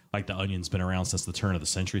pretended like the Onion's been around since the turn of the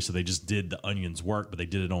century. So they just did the Onion's work, but they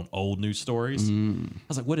did it on old news stories. I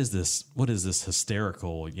was like, what is this? What is this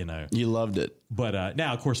hysterical, you know? You loved it. But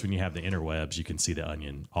now, of course, when you have the interwebs, you can see the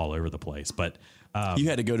Onion all over the place. But you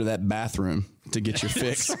had to go to that bathroom to get your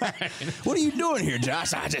fix. What are you doing here,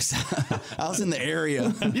 Josh? I was in the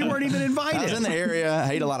area. You weren't even invited. I was in the area.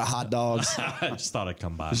 I ate a lot of hot dogs. I just thought I'd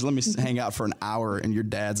come by. Just let me hang out for an hour in your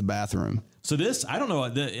dad's bathroom. So this, I don't know.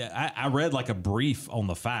 I read like a brief on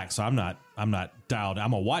the facts, so I'm not dialed.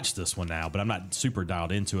 I'm gonna watch this one now, but I'm not super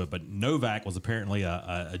dialed into it. But Novak was apparently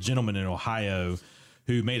a gentleman in Ohio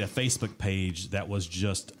who made a Facebook page that was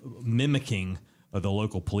just mimicking the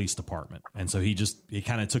local police department, and so he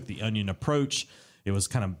kind of took the Onion approach. It was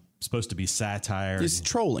kind of supposed to be satire. It's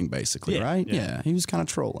trolling, basically, right? Yeah, he was kind of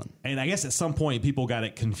trolling. And I guess at some point people got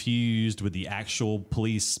it confused with the actual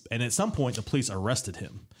police, and at some point the police arrested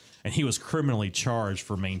him, and he was criminally charged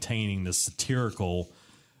for maintaining this satirical.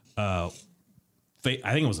 I think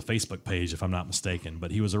it was a Facebook page, if I'm not mistaken,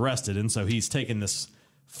 but he was arrested, and so he's taken this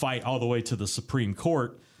fight all the way to the Supreme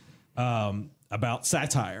Court. About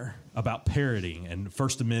satire, about parodying, and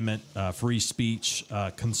First Amendment free speech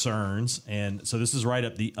concerns, and so this is right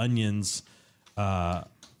up the Onion's.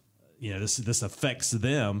 This affects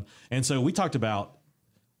them, and so we talked about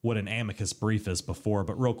what an amicus brief is before,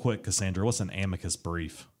 but real quick, Cassandra, what's an amicus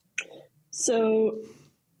brief? So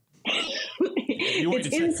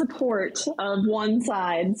it's in support of one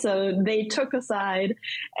side. So they took a side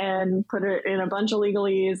and put it in a bunch of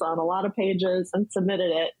legalese on a lot of pages and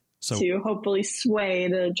submitted it. To hopefully sway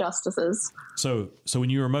the justices. So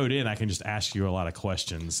when you remote in, I can just ask you a lot of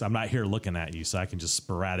questions. I'm not here looking at you, so I can just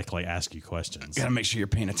sporadically ask you questions. Got to make sure you're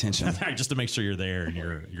paying attention. Just to make sure you're there and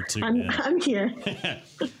you're tuned in. I'm here.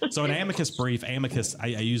 So an amicus brief, amicus, I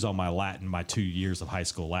use all my Latin, my 2 years of high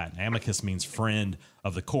school Latin. Amicus means friend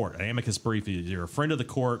of the court. An amicus brief is you're a friend of the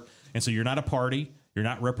court, and so you're not a party. You're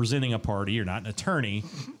not representing a party. You're not an attorney.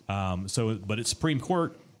 But it's Supreme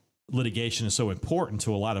Court litigation is so important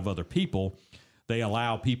to a lot of other people. They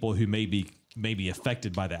allow people who may be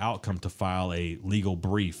affected by the outcome to file a legal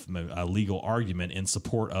brief, a legal argument in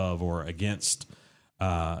support of or against,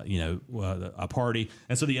 a party.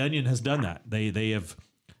 And so the Onion has done that. They have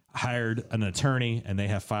hired an attorney and they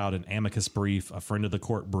have filed an amicus brief, a friend of the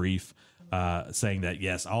court brief, saying that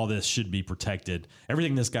yes, all this should be protected.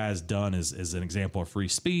 Everything this guy has done is an example of free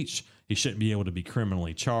speech. He shouldn't be able to be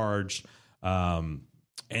criminally charged.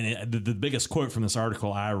 And the biggest quote from this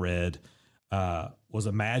article I read was,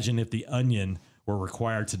 imagine if the Onion were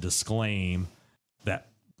required to disclaim that.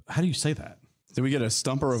 How do you say that? Did we get a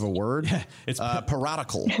stumper of a word? Yeah, it's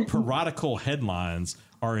parodical. Parodical headlines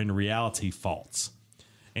are in reality false.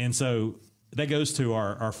 And so that goes to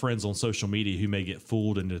our friends on social media who may get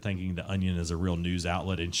fooled into thinking the Onion is a real news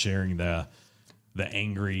outlet and sharing the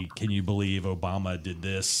angry, can you believe Obama did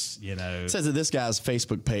this? It says that this guy's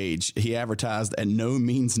Facebook page, he advertised a No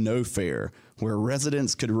Means No fair where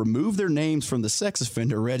residents could remove their names from the sex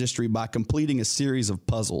offender registry by completing a series of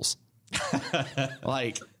puzzles.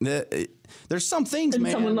 There's some things, and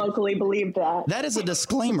man. Someone locally believed that. That is a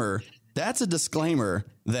disclaimer. That's a disclaimer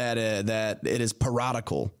that it is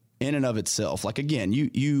parodical in and of itself. Like, again,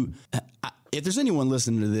 if there's anyone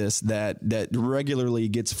listening to this that regularly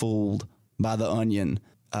gets fooled by the Onion,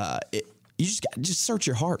 you just search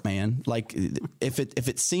your heart, man. Like, if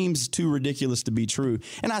it seems too ridiculous to be true,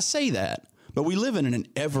 and I say that, but we live in an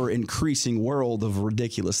ever increasing world of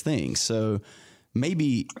ridiculous things. So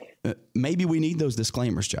maybe we need those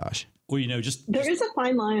disclaimers, Josh. Well, there is a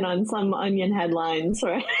fine line on some Onion headlines,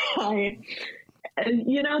 right?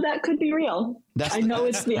 That could be real.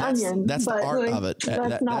 It's the Onion. That's the art of it.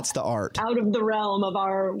 That's the art. Out of the realm of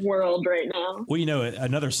our world right now. Well,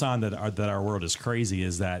 another sign that our world is crazy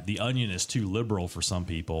is that the Onion is too liberal for some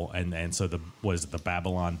people, and so the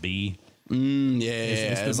Babylon Bee?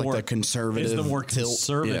 It's like the conservative. It's the more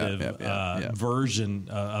conservative version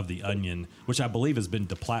of the Onion, which I believe has been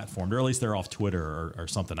deplatformed, or at least they're off Twitter or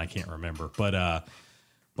something. I can't remember, but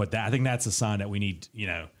I think that's a sign that we need.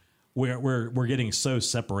 We're getting so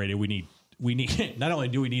separated. We need not only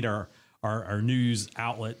do we need our news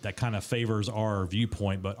outlet that kind of favors our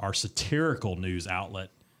viewpoint, but our satirical news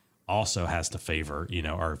outlet also has to favor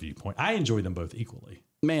our viewpoint. I enjoy them both equally.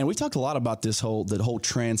 Man, we talked a lot about that whole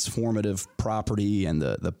transformative property and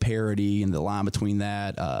the parody and the line between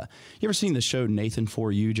that. You ever seen the show Nathan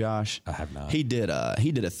For You, Josh? I have not. He did a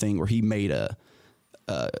thing where he made a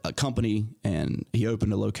company and he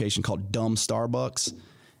opened a location called Dumb Starbucks,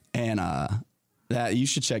 and that you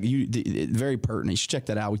should check. Very pertinent. You should check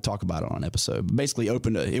that out. We talk about it on an episode. Basically,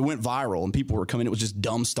 it went viral and people were coming. It was just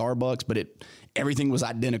Dumb Starbucks, but everything was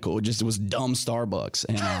identical. It was Dumb Starbucks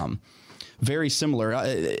and. Very similar.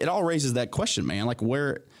 It all raises that question, man. Like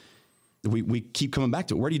where we keep coming back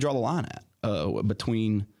to it. Where do you draw the line at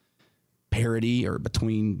between parody or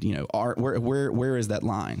between art? Where is that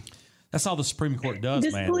line? That's all the Supreme Court does,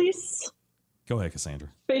 this man. Police Go ahead, Cassandra.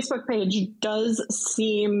 Facebook page does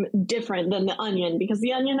seem different than the Onion because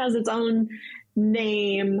the Onion has its own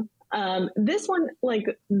name. This one, like,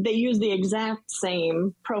 they use the exact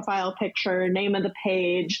same profile picture, name of the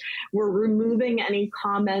page. We're removing any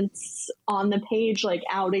comments on the page, like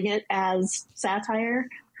outing it as satire.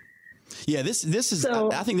 Yeah, this is.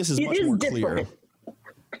 So I think this is much more clear.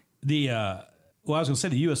 I was going to say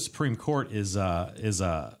the U.S. Supreme Court is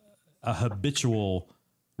a habitual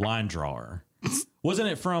line drawer. Wasn't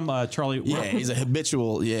it from Charlie? Yeah, he's a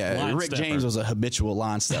habitual. Yeah, Line Rick stepper. James was a habitual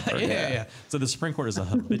line stepper. Yeah. So the Supreme Court is a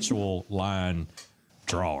habitual line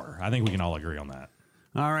drawer. I think we can all agree on that.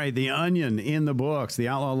 All right, The Onion in the books. The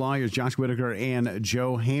Outlaw Lawyers, Josh Whitaker and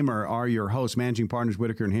Joe Hamer are your hosts, managing partners,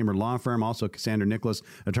 Whitaker and Hamer Law Firm. Also, Cassandra Nicholas,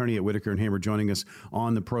 attorney at Whitaker and Hamer, joining us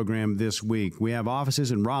on the program this week. We have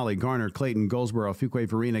offices in Raleigh, Garner, Clayton, Goldsboro, Fuquay,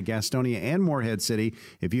 Varina, Gastonia, and Morehead City.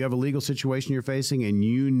 If you have a legal situation you're facing and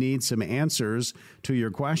you need some answers to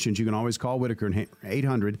your questions, you can always call Whitaker and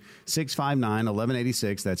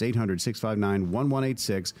 800-659-1186. That's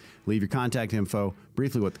 800-659-1186. Leave your contact info,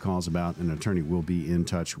 briefly what the call's about, and an attorney will be in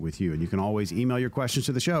touch with you. And you can always email your questions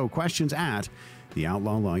to the show,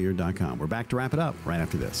 questions@theoutlawlawyer.com. We're back to wrap it up right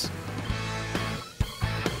after this.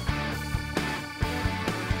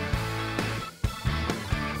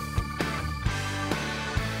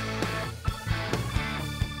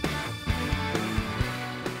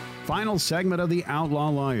 Final segment of the Outlaw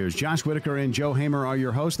Lawyers. Josh Whitaker and Joe Hamer are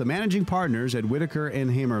your hosts, the managing partners at Whitaker and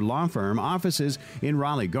Hamer Law Firm. Offices in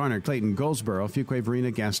Raleigh, Garner, Clayton, Goldsboro, Fuquay,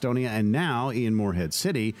 Varina, Gastonia, and now in Morehead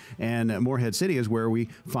City. And Morehead City is where we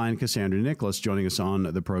find Cassandra Nicholas joining us on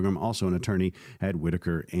the program, also an attorney at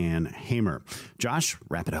Whitaker and Hamer. Josh,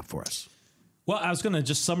 wrap it up for us. Well, I was going to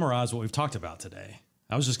just summarize what we've talked about today.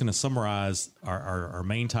 I was just going to summarize our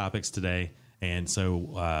main topics today. And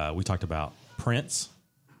so we talked about Prince.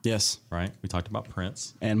 Yes. Right? We talked about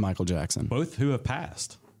Prince. And Michael Jackson. Both who have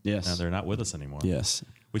passed. Yes. Now, they're not with us anymore. Yes.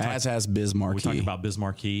 As has Biz Markie. We talked about Biz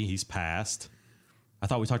Markie. He's passed. I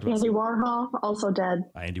thought we talked about Andy Warhol, also dead.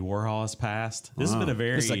 Andy Warhol has passed. This has been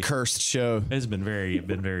This is a cursed show. It's been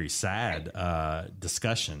very sad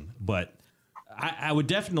discussion. But I would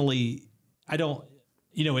definitely, over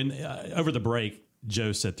the break,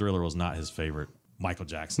 Joe said Thriller was not his favorite Michael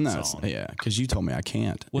Jackson song. Yeah, because you told me I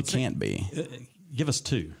can't. It can't be. Give us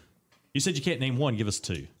two. You said you can't name one. Give us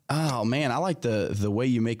two. Oh, man, I like the way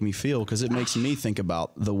you make me feel because it makes me think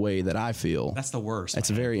about the way that I feel. That's the worst. That's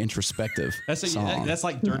a very introspective song. That's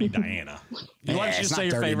like Dirty Diana. Why don't you it's say not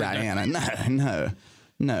your Dirty favorite Diana.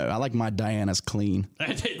 No, I like my Diana's clean. All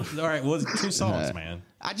right, well, two songs, man.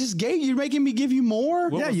 I just gave you. You're making me give you more?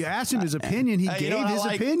 Yeah, you asked him his opinion. He gave his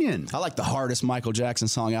opinion. I like the hardest Michael Jackson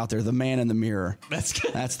song out there, The Man in the Mirror.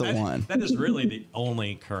 That's the one. That is really the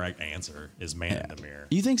only correct answer is Man in the Mirror.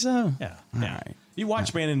 You think so? Yeah. All Yeah. right. You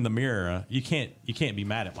watch Man in the Mirror, you can't be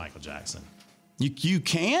mad at Michael Jackson. You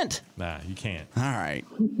can't? Nah, you can't. All right.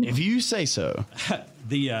 If you say so.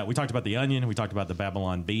 We talked about The Onion. We talked about the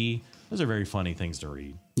Babylon Bee. Those are very funny things to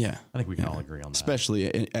read. Yeah. I think we can all agree on that.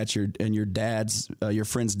 Especially at your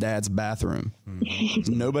friend's dad's bathroom. There's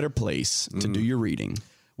no better place to do your reading.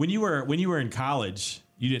 When you were in college,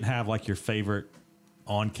 you didn't have like your favorite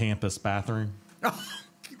on-campus bathroom?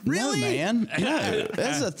 Really? No, man. No.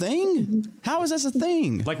 That's a thing? How is this a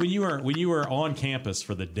thing? Like when you were on campus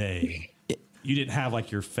for the day, you didn't have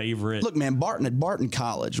like your favorite. Look, man, Barton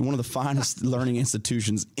College, one of the finest learning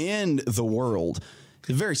institutions in the world. It's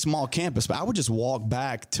a very small campus, but I would just walk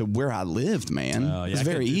back to where I lived, man. It's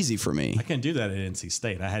very easy for me. I couldn't do that at NC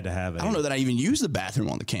State. I had to have I don't know that I even used the bathroom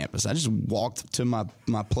on the campus. I just walked to my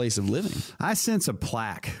place of living. I sense a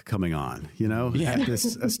plaque coming on, at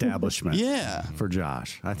this establishment. Yeah. For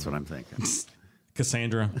Josh. That's what I'm thinking.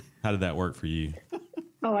 Cassandra, how did that work for you?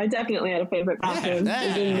 Oh, I definitely had a favorite bathroom.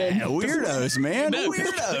 Weirdos, man. No,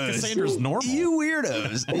 Weirdos. Cassandra's normal. You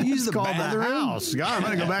weirdos. Use the bathroom. The house. God, I'm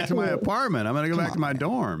going to go back to my apartment. I'm going to go back to my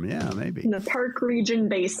dorm. Yeah, maybe. In the Park Region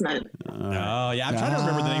basement. Oh, yeah. I'm trying to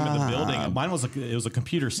remember the name of the building. Mine was it was a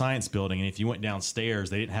computer science building, and if you went downstairs,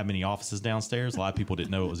 they didn't have many offices downstairs. A lot of people didn't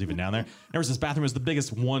know it was even down there. There was this bathroom. It was the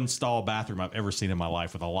biggest one-stall bathroom I've ever seen in my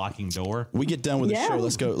life with a locking door. We get done with the show.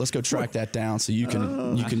 Let's go track that down so you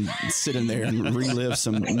can sit in there and relive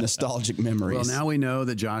some nostalgic memories. Well, now we know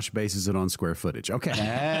that Josh bases it on square footage. Okay.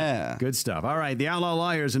 Yeah. Good stuff. All right. The Outlaw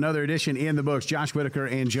Lawyers, another edition in the books. Josh Whitaker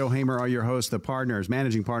and Joe Hamer are your hosts, the partners,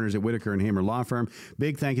 managing partners at Whitaker and Hamer Law Firm.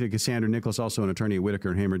 Big thank you to Cassandra Nicholas, also an attorney at Whitaker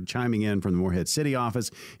and Hamer, chiming in from the Morehead City office.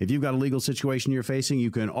 If you've got a legal situation you're facing,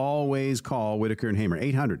 you can always call Whitaker and Hamer.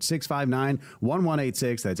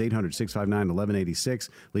 800-659-1186. That's 800-659-1186.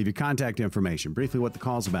 Leave your contact information, briefly what the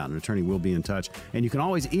call's about. An attorney will be in touch. And you can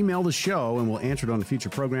always email the show, and we'll answer it on a future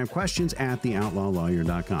program. Questions at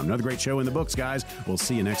theoutlawlawyer.com. Another great show in the books, guys. We'll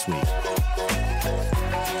see you next week.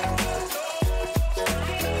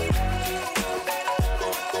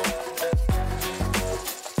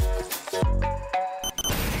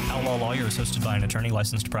 Lawyer is hosted by an attorney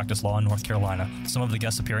licensed to practice law in North Carolina. Some of the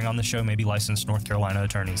guests appearing on the show may be licensed North Carolina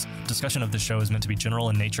attorneys. Discussion of this show is meant to be general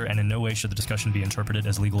in nature, and in no way should the discussion be interpreted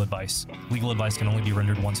as legal advice. Legal advice can only be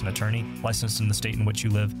rendered once an attorney, licensed in the state in which you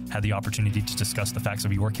live, had the opportunity to discuss the facts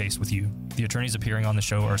of your case with you. The attorneys appearing on the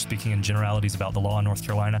show are speaking in generalities about the law in North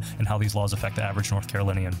Carolina and how these laws affect the average North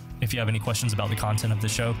Carolinian. If you have any questions about the content of the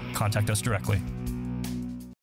show, contact us directly.